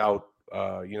be without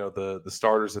the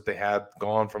starters that they had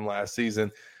gone from last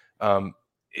season?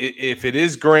 If it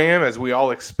is Graham, as we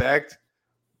all expect,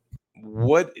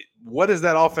 what does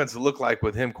that offense look like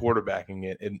with him quarterbacking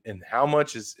it, and how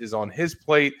much is on his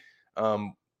plate?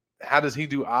 How does he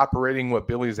do operating what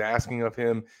Billy's asking of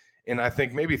him? And I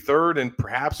think maybe third, and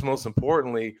perhaps most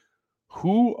importantly,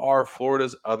 who are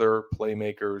Florida's other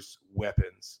playmakers'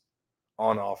 weapons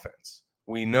on offense?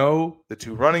 We know the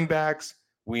 2 running backs.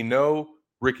 We know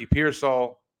Ricky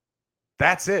Pearsall.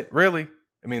 That's it, really.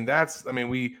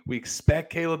 We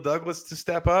expect Caleb Douglas to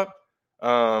step up.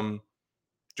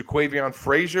 Jaquavion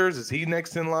Frazier, is he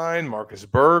next in line? Marcus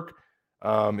Burke,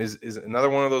 is another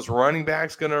one of those running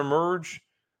backs going to emerge?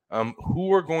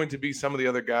 Who are going to be some of the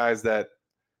other guys that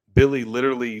Billy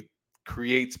literally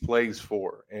creates plays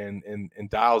for and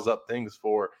dials up things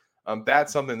for?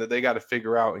 That's something that they got to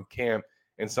figure out in camp,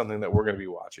 and something that we're going to be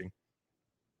watching.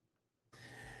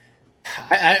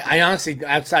 I honestly,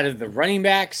 outside of the running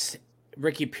backs,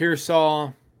 Ricky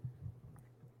Pearsall,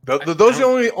 those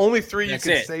are the only 3 you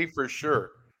can say for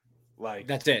sure. Like,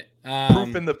 that's it.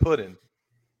 Proof in the pudding.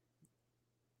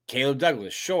 Caleb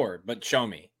Douglas, sure, but show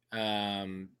me.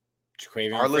 Jaquavion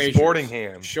Arliss Frazier.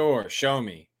 Boardingham. Sure, show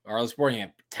me. Arliss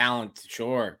Boardingham. Talent,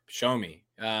 sure, show me.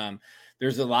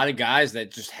 There's a lot of guys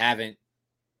that just haven't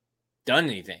done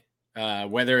anything.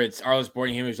 Whether it's Arliss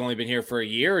Boardingham, who's only been here for a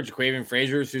year, or Jaquavion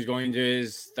Frazier, who's going to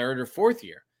his third or fourth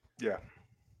year. Yeah.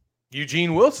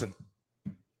 Eugene Wilson.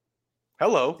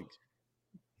 Hello.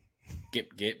 Get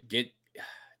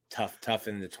tough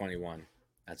in the 21.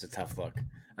 That's a tough look.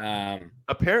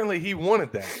 Apparently he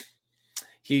wanted that.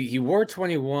 He wore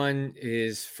 21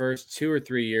 his first 2 or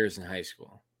 3 years in high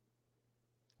school.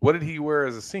 What did he wear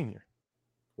as a senior?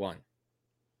 1.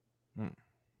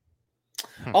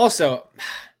 Also,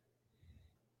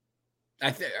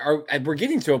 we're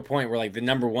getting to a point where like the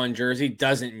number 1 jersey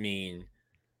doesn't mean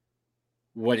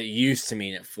what it used to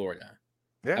mean at Florida.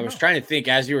 Yeah, I was trying to think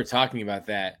as you were talking about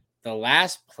that. The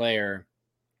last player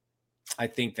I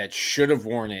think that should have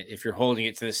worn it, if you're holding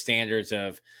it to the standards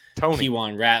of Tony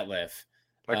Kewan Ratliff.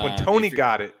 Like when Tony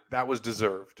got it, that was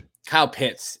deserved. Kyle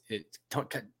Pitts.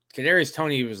 Kadarius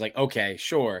Toney was like, okay,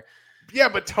 sure. Yeah,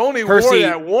 but Tony wore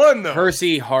that one, though.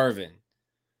 Percy Harvin,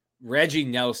 Reggie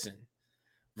Nelson,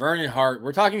 Vernon Hart.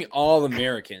 We're talking all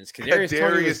Americans. Kadarius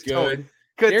Toney was good.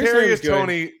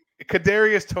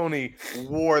 Kadarius Toney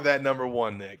wore that number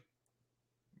 1, Nick.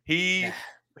 He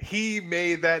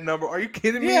made that number. Are you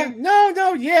kidding me? Yeah,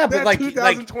 no, yeah, but like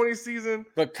 2020 season.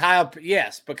 But Kyle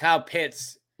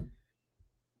Pitts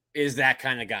is that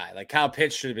kind of guy. Like Kyle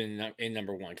Pitts should have been in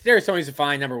number 1. Kadarius Toney's a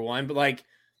fine number 1, but like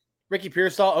Ricky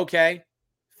Pearsall, okay,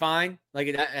 fine.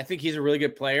 Like I think he's a really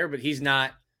good player, but he's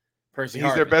not Percy Harvin.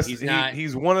 He's their best. He's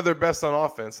he's one of their best on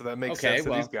offense, so that makes sense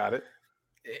that he's got it.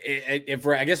 If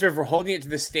we're holding it to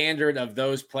the standard of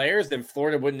those players, then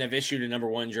Florida wouldn't have issued a number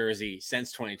 1 jersey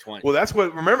since 2020. Well,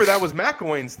 remember that was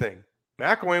McElwain's thing.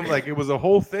 McElwain, like it was a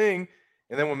whole thing,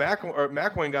 and then when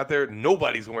McElwain got there,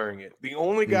 nobody's wearing it. The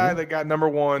only guy that got number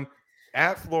 1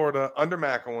 at Florida under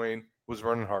McElwain was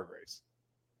Vernon Hargreaves.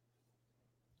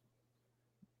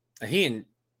 He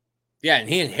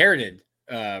inherited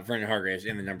Vernon Hargreaves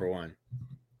in the number 1.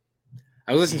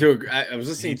 I was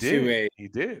listening to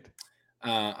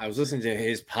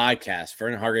his podcast.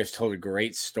 Vernon Hargreaves told a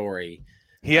great story.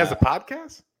 He has a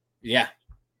podcast? Yeah.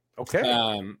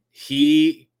 Okay.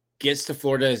 He gets to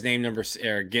Florida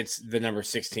gets the number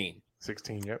 16.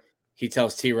 16, yep. He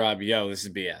tells T-Rob, yo, this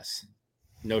is BS.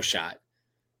 No shot.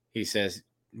 He says,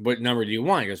 what number do you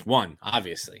want? He goes, 1,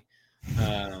 obviously.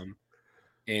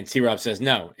 And T-Rob says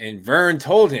no. And Vern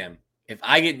told him, if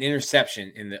I get an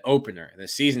interception in the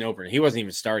season opener, he wasn't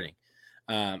even starting.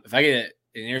 If I get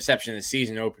an interception in the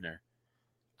season opener,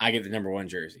 I get the number 1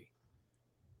 jersey.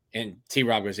 And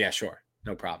T-Rob goes, yeah, sure.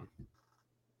 No problem.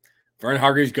 Vernon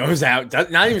Hargreaves goes out,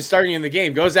 not even starting in the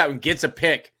game, goes out and gets a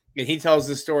pick. And he tells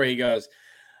the story. He goes,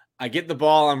 I get the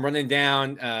ball, I'm running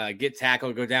down, get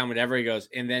tackled, go down, whatever. He goes,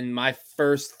 and then my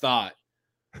first thought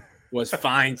was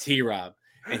find T-Rob.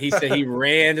 And he said he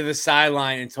ran to the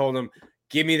sideline and told him,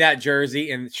 give me that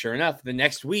jersey. And sure enough, the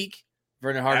next week,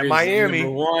 Vernon Hargreaves is number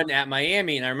 1 at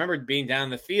Miami. And I remember being down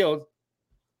the field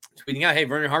tweeting out, hey,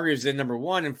 Vernon Hargreaves is in number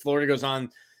 1. And Florida goes on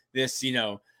this,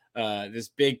 this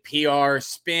big PR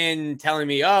spin telling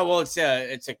me, oh, well, it's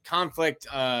a conflict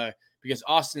because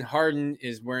Austin Harden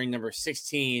is wearing number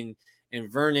 16 and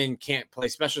Vernon can't play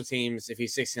special teams if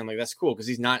he's 16. I'm like, that's cool because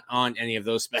he's not on any of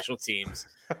those special teams.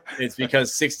 It's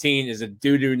because 16 is a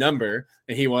doo-doo number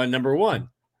and he won number 1.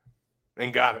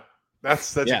 And got it. That's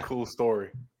such a cool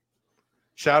story.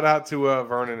 Shout out to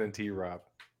Vernon and T-Rob.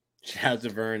 Shout out to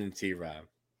Vernon and T-Rob.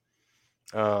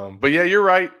 But yeah, you're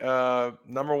right.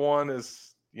 Number 1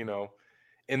 is,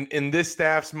 in this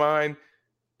staff's mind,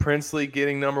 Princely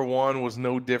getting number 1 was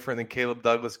no different than Caleb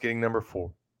Douglas getting number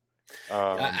 4.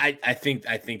 I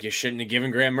think you shouldn't have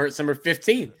given Graham Mertz number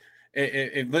 15.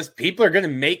 Unless people are going to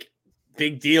make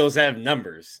big deals out of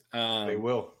numbers. They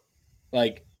will.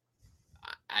 Like,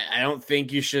 I don't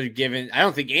think you should have given. I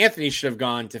don't think Anthony should have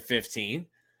gone to 15.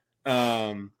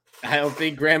 I don't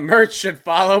think Graham Mertz should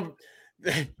follow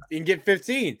and get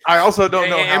 15. I also don't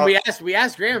know. And we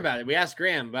asked Graham about it. We asked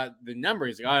Graham about the number.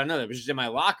 He's like, oh, I don't know. That was just in my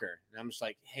locker. And I'm just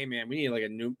like, hey man, we need like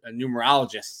a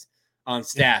numerologist on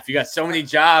staff. You got so many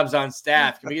jobs on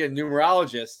staff. Can we get a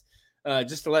numerologist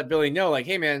just to let Billy know, like,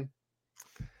 hey man,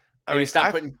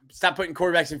 stop putting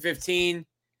quarterbacks in 15.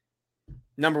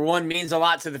 Number 1 means a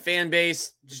lot to the fan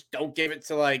base. Just don't give it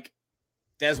to like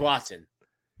Des Watson.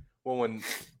 Well, when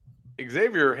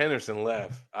Xavier Henderson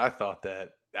left, I thought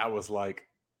that was like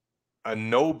a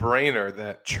no-brainer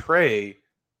that Trey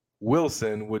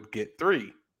Wilson would get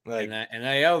 3. Like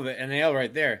NIL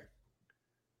right there.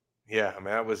 Yeah, I mean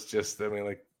that was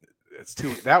it's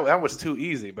too that was too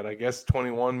easy. But I guess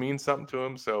 21 means something to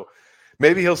him. So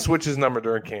Maybe he'll switch his number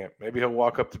during camp. Maybe he'll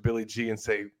walk up to Billy G and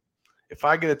say, if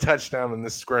I get a touchdown in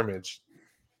this scrimmage,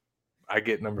 I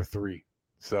get number 3.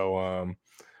 So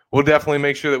we'll definitely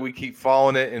make sure that we keep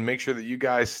following it and make sure that you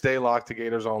guys stay locked to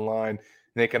Gators Online.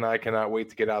 Nick and I cannot wait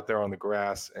to get out there on the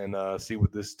grass and see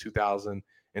what this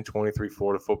 2023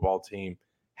 Florida football team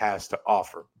has to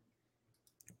offer.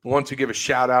 I want to give a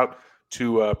shout out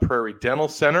to Prairie Dental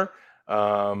Center.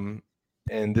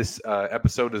 And this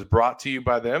episode is brought to you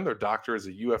by them. Their doctor is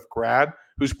a UF grad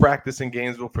who's practiced in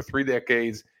Gainesville for 3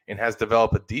 decades and has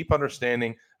developed a deep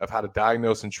understanding of how to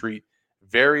diagnose and treat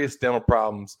various dental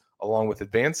problems, along with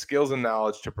advanced skills and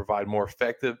knowledge to provide more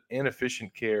effective and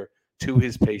efficient care to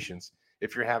his patients.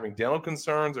 If you're having dental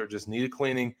concerns or just need a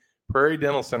cleaning, Prairie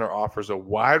Dental Center offers a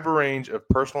wide range of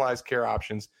personalized care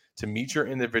options to meet your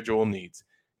individual needs.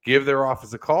 Give their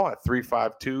office a call at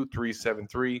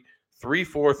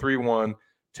 352-373-3431.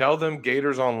 Tell them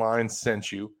Gators Online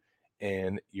sent you,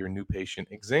 and your new patient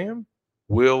exam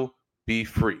will be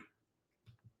free.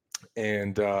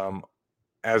 And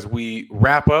as we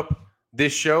wrap up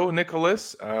this show,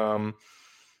 Nicholas, I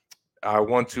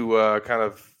want to kind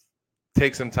of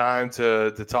take some time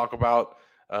to talk about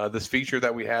this feature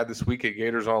that we had this week at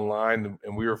Gators Online,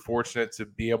 and we were fortunate to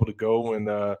be able to go and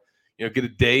get a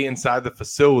day inside the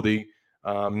facility,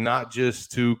 not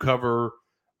just to cover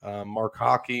Mark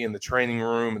Hockey and the training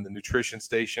room and the nutrition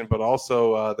station, but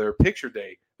also their picture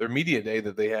day, their media day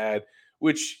that they had,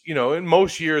 which, in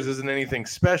most years isn't anything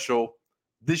special.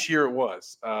 This year it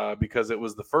was, because it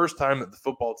was the first time that the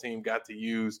football team got to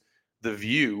use the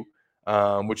view,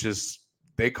 which is,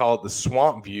 they call it the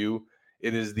Swamp View.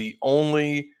 It is the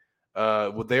only,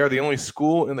 they are the only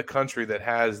school in the country that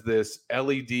has this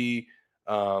LED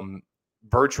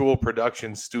virtual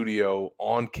production studio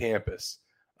on campus.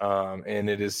 And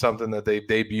it is something that they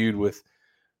debuted with,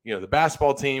 the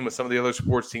basketball team, with some of the other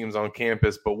sports teams on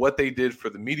campus. But what they did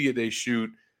for the media day shoot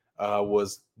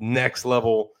was next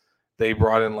level. They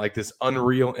brought in like this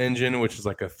Unreal Engine, which is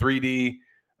like a 3D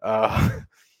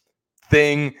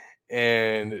thing.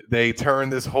 And they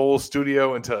turned this whole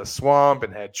studio into a swamp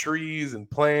and had trees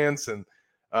and plants. And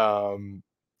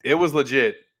it was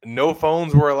legit. No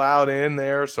phones were allowed in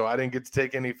there, so I didn't get to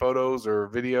take any photos or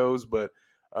videos. But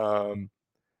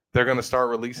they're going to start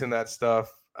releasing that stuff.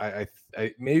 I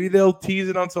maybe they'll tease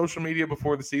it on social media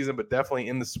before the season, but definitely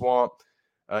in the swamp,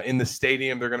 in the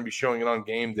stadium. They're going to be showing it on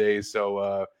game days.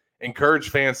 So encourage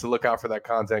fans to look out for that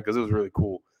content because it was really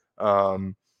cool.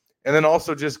 And then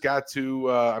also just got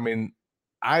to,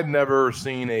 I'd never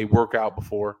seen a workout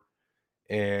before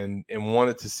and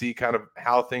wanted to see kind of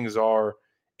how things are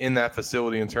in that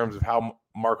facility in terms of how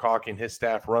Mark Hockey and his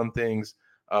staff run things,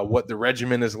 what the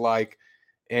regimen is like.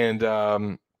 And,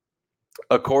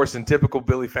 of course, in typical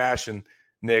Billy fashion,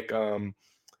 Nick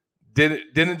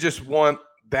didn't just want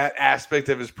that aspect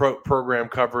of his program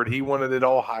covered. He wanted it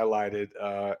all highlighted.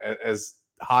 As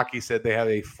Hockey said, they have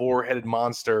a 4-headed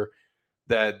monster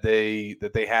that they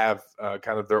have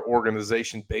kind of their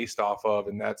organization based off of,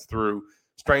 and that's through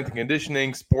strength and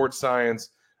conditioning, sports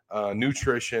science,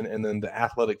 nutrition, and then the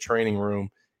athletic training room.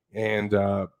 And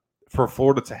for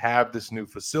Florida to have this new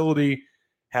facility,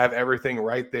 have everything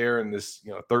right there in this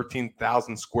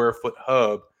 13,000 square foot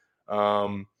hub,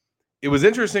 it was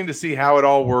interesting to see how it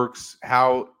all works,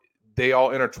 how they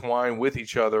all intertwine with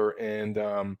each other. And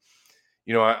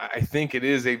I think it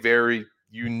is a very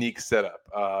unique setup.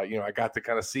 I got to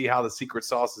kind of see how the secret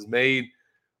sauce is made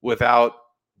without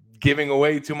giving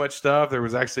away too much stuff. There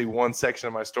was actually one section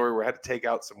of my story where I had to take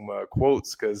out some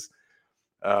quotes because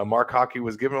Mark Hockey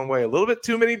was giving away a little bit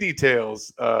too many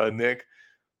details, Nick.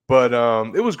 But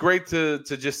it was great to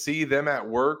just see them at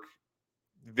work,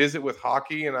 visit with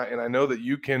Hockey, and I know that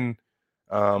you can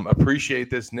appreciate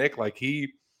this, Nick. Like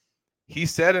he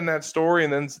said in that story,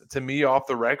 and then to me off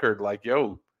the record, like,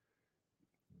 yo,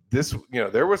 this,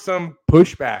 there was some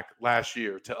pushback last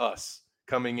year to us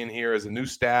coming in here as a new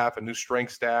staff, a new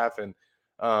strength staff. And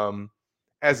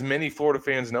as many Florida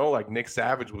fans know, like Nick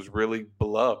Savage was really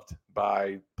beloved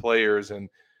by players. And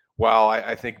while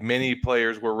I think many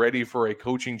players were ready for a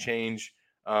coaching change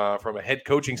from a head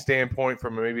coaching standpoint,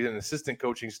 from maybe an assistant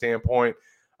coaching standpoint,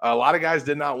 a lot of guys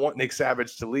did not want Nick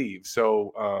Savage to leave.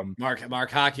 So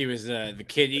Mark Hockey was the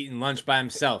kid eating lunch by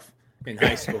himself in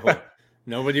high school.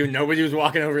 Nobody was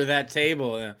walking over to that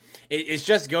table. It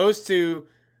just goes to,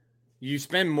 you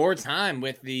spend more time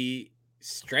with the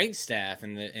strength staff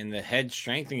and the head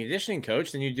strength and conditioning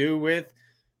coach than you do with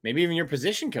maybe even your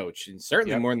position coach, and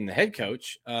certainly more than the head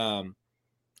coach. I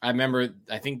remember,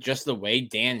 I think just the way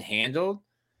Dan handled,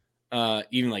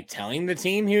 even like telling the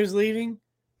team he was leaving,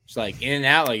 just like in and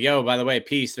out, like, yo, by the way,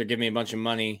 peace. They're giving me a bunch of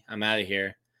money. I'm out of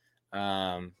here.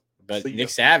 But Nick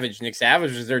Savage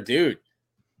was their dude.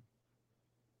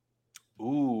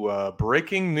 Ooh,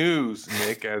 breaking news,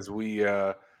 Nick, as we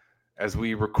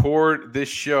record this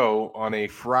show on a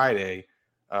Friday.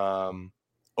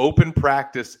 Open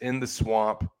practice in the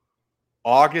Swamp,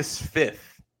 August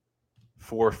 5th,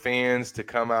 for fans to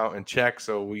come out and check.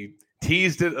 So we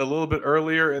teased it a little bit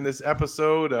earlier in this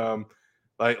episode.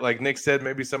 Like Nick said,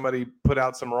 maybe somebody put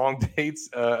out some wrong dates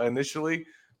initially,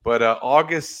 but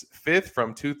August 5th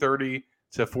from 2:30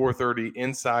 to 4:30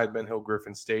 inside Ben Hill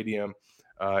Griffin Stadium.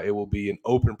 It will be an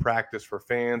open practice for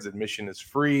fans. Admission is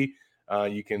free.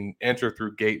 You can enter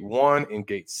through Gate 1 and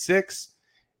Gate 6,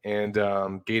 and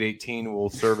Gate 18 will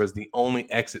serve as the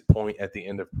only exit point at the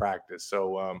end of practice.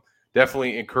 So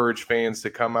definitely encourage fans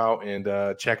to come out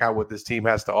and check out what this team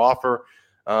has to offer.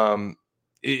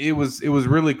 It was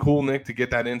really cool, Nick, to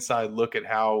get that inside look at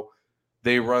how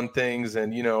they run things.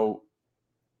 And,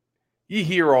 you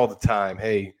hear all the time,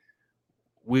 hey,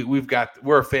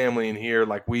 we're a family in here.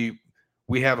 Like we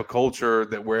have a culture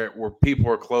that where people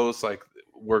are close, like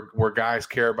where guys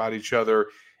care about each other.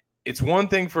 It's one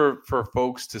thing for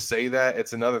folks to say that.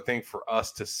 It's another thing for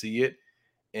us to see it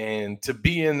and to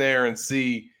be in there and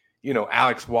see,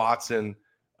 Alex Watson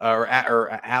or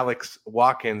Alex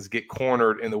Watkins get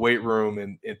cornered in the weight room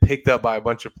and picked up by a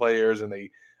bunch of players, and they,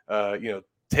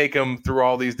 take him through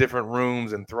all these different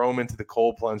rooms and throw him into the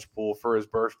cold plunge pool for his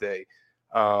birthday.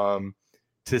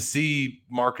 To see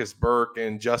Marcus Burke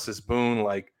and Justice Boone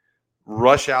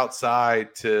rush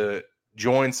outside to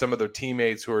join some of their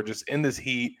teammates who are just in this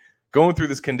heat, going through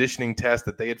this conditioning test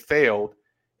that they had failed,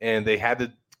 and they had to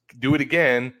do it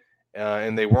again,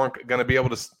 and they weren't going to be able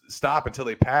to stop until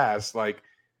they passed.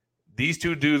 These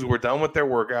two dudes were done with their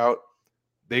workout.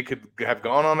 They could have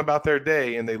gone on about their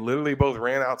day, and they literally both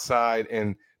ran outside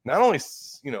and not only,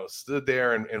 stood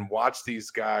there and watched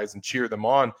these guys and cheered them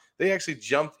on, they actually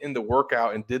jumped in the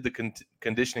workout and did the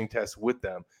conditioning test with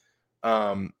them.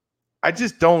 I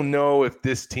just don't know if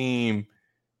this team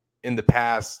in the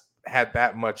past had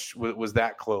that much, was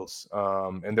that close.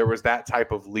 And there was that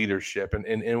type of leadership.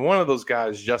 And one of those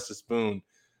guys, Justice Boone,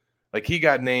 he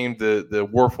got named the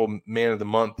Werfel Man of the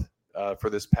Month for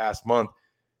this past month.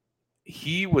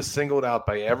 He was singled out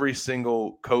by every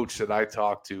single coach that I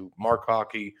talked to, Mark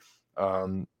Hockey,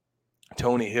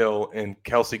 Tony Hill, and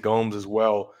Kelsey Gomes as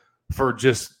well, for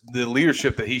just the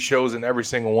leadership that he shows in every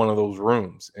single one of those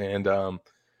rooms. And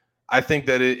I think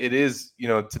that it is,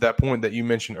 to that point that you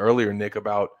mentioned earlier, Nick,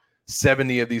 about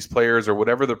 70 of these players or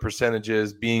whatever the percentage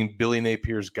is being Billy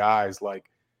Napier's guys.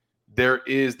 There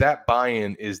is that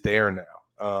buy-in is there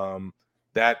now.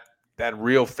 That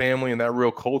real family and that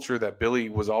real culture that Billy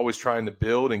was always trying to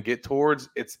build and get towards,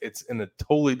 it's in a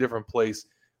totally different place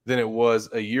than it was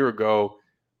a year ago.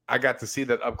 I got to see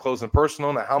that up close and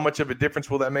personal. Now, how much of a difference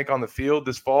will that make on the field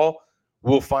this fall?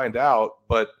 We'll find out,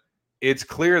 but it's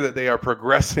clear that they are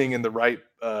progressing in the right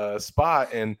spot.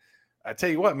 And I tell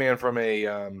you what, man, from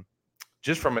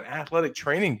just from an athletic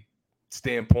training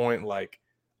standpoint,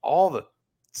 all the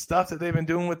stuff that they've been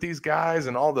doing with these guys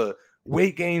and all the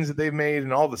weight gains that they've made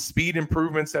and all the speed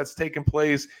improvements that's taken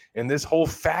place and this whole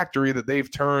factory that they've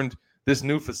turned this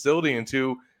new facility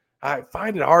into, I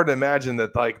find it hard to imagine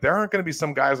that there aren't going to be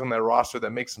some guys on that roster that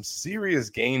make some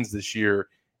serious gains this year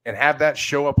and have that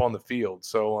show up on the field.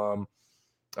 So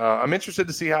I'm interested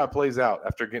to see how it plays out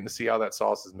after getting to see how that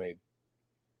sauce is made.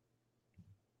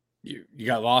 You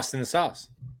got lost in the sauce.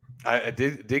 I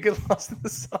did get lost in the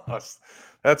sauce.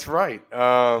 That's right.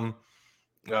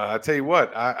 I tell you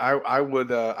what, I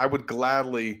would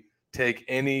gladly take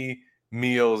any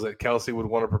meals that Kelsey would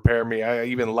want to prepare me. I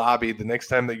even lobbied the next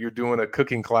time that you're doing a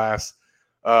cooking class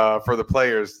for the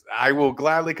players, I will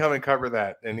gladly come and cover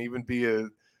that and even be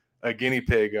a guinea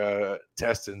pig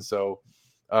testing. So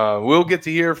we'll get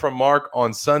to hear from Mark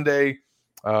on Sunday,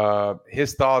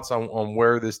 his thoughts on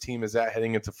where this team is at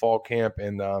heading into fall camp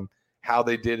and how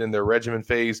they did in their regimen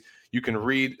phase. You can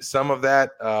read some of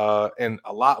that and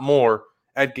a lot more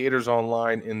at Gators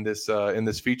Online in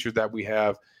this feature that we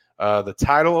have. The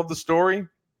title of the story: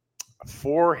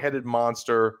 Four-Headed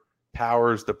Monster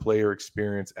Powers the Player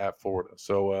Experience at Florida.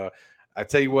 So I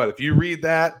tell you what, if you read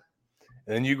that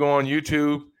and then you go on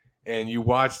YouTube and you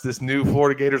watch this new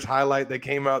Florida Gators highlight that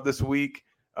came out this week,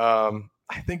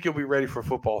 I think you'll be ready for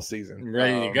football season.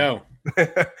 Ready to go.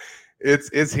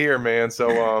 It's here, man.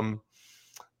 So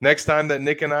next time that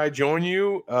Nick and I join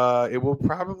you, it will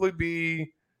probably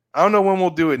be, I don't know when we'll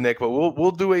do it, Nick, but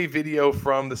we'll do a video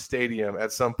from the stadium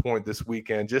at some point this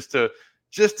weekend just to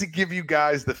give you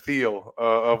guys the feel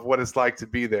of what it's like to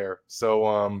be there.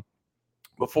 So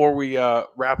before we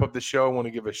wrap up the show, I want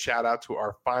to give a shout out to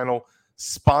our final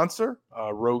sponsor,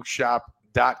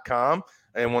 RogueShop.com.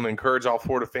 And want to encourage all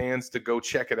Florida fans to go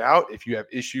check it out. If you have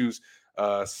issues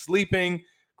sleeping,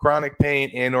 chronic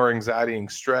pain, and or anxiety and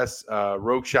stress,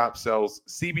 Rogue Shop sells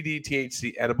CBD,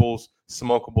 THC edibles,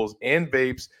 smokables, and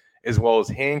vapes, as well as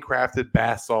handcrafted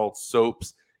bath salts,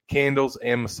 soaps, candles,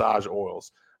 and massage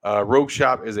oils. Rogue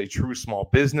Shop is a true small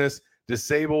business,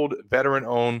 disabled,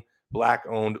 veteran-owned,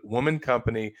 Black-owned, woman-owned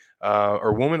company.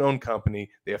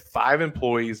 They have 5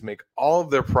 employees, make all of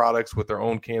their products with their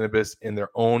own cannabis in their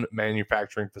own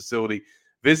manufacturing facility.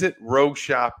 Visit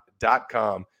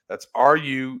RogueShop.com. That's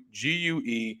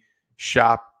RUGUE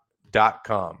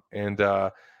shop.com. And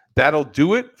that'll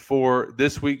do it for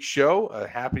this week's show.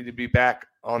 Happy to be back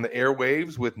on the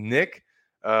airwaves with Nick.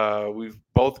 We've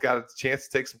both got a chance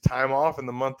to take some time off in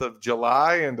the month of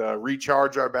July and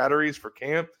recharge our batteries for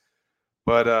camp.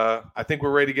 But I think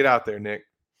we're ready to get out there, Nick.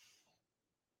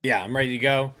 Yeah, I'm ready to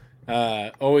go.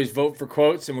 Always vote for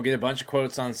quotes, and we'll get a bunch of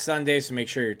quotes on Sunday, so make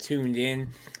sure you're tuned in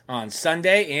on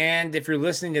Sunday. And if you're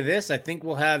listening to this, I think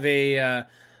we'll have a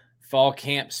fall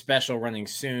camp special running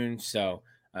soon. So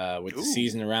with the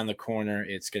season around the corner,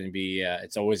 it's going to be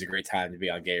it's always a great time to be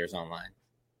on Gators Online.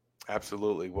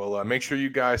 Absolutely. Well, make sure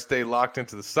you guys stay locked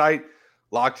into the site,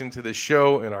 locked into the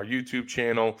show and our YouTube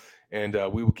channel, and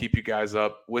we will keep you guys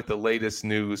up with the latest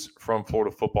news from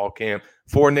Florida football camp.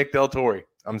 For Nick Del Torre,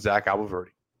 I'm Zach Albaverdi.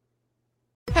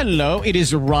 Hello, it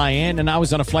is Ryan, and I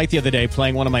was on a flight the other day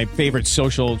playing one of my favorite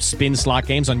social spin slot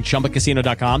games on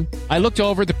ChumbaCasino.com. I looked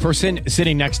over at the person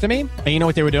sitting next to me, and you know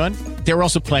what they were doing? They were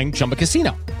also playing Chumba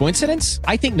Casino. Coincidence?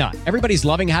 I think not. Everybody's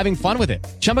loving having fun with it.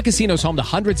 Chumba Casino is home to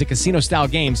hundreds of casino-style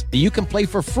games that you can play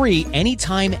for free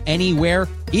anytime, anywhere,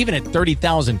 even at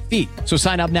 30,000 feet. So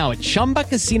sign up now at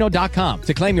ChumbaCasino.com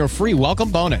to claim your free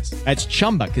welcome bonus. That's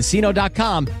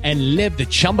ChumbaCasino.com and live the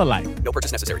Chumba life. No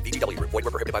purchase necessary. VGW. Void where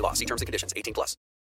prohibited by law. See terms and conditions. 18+.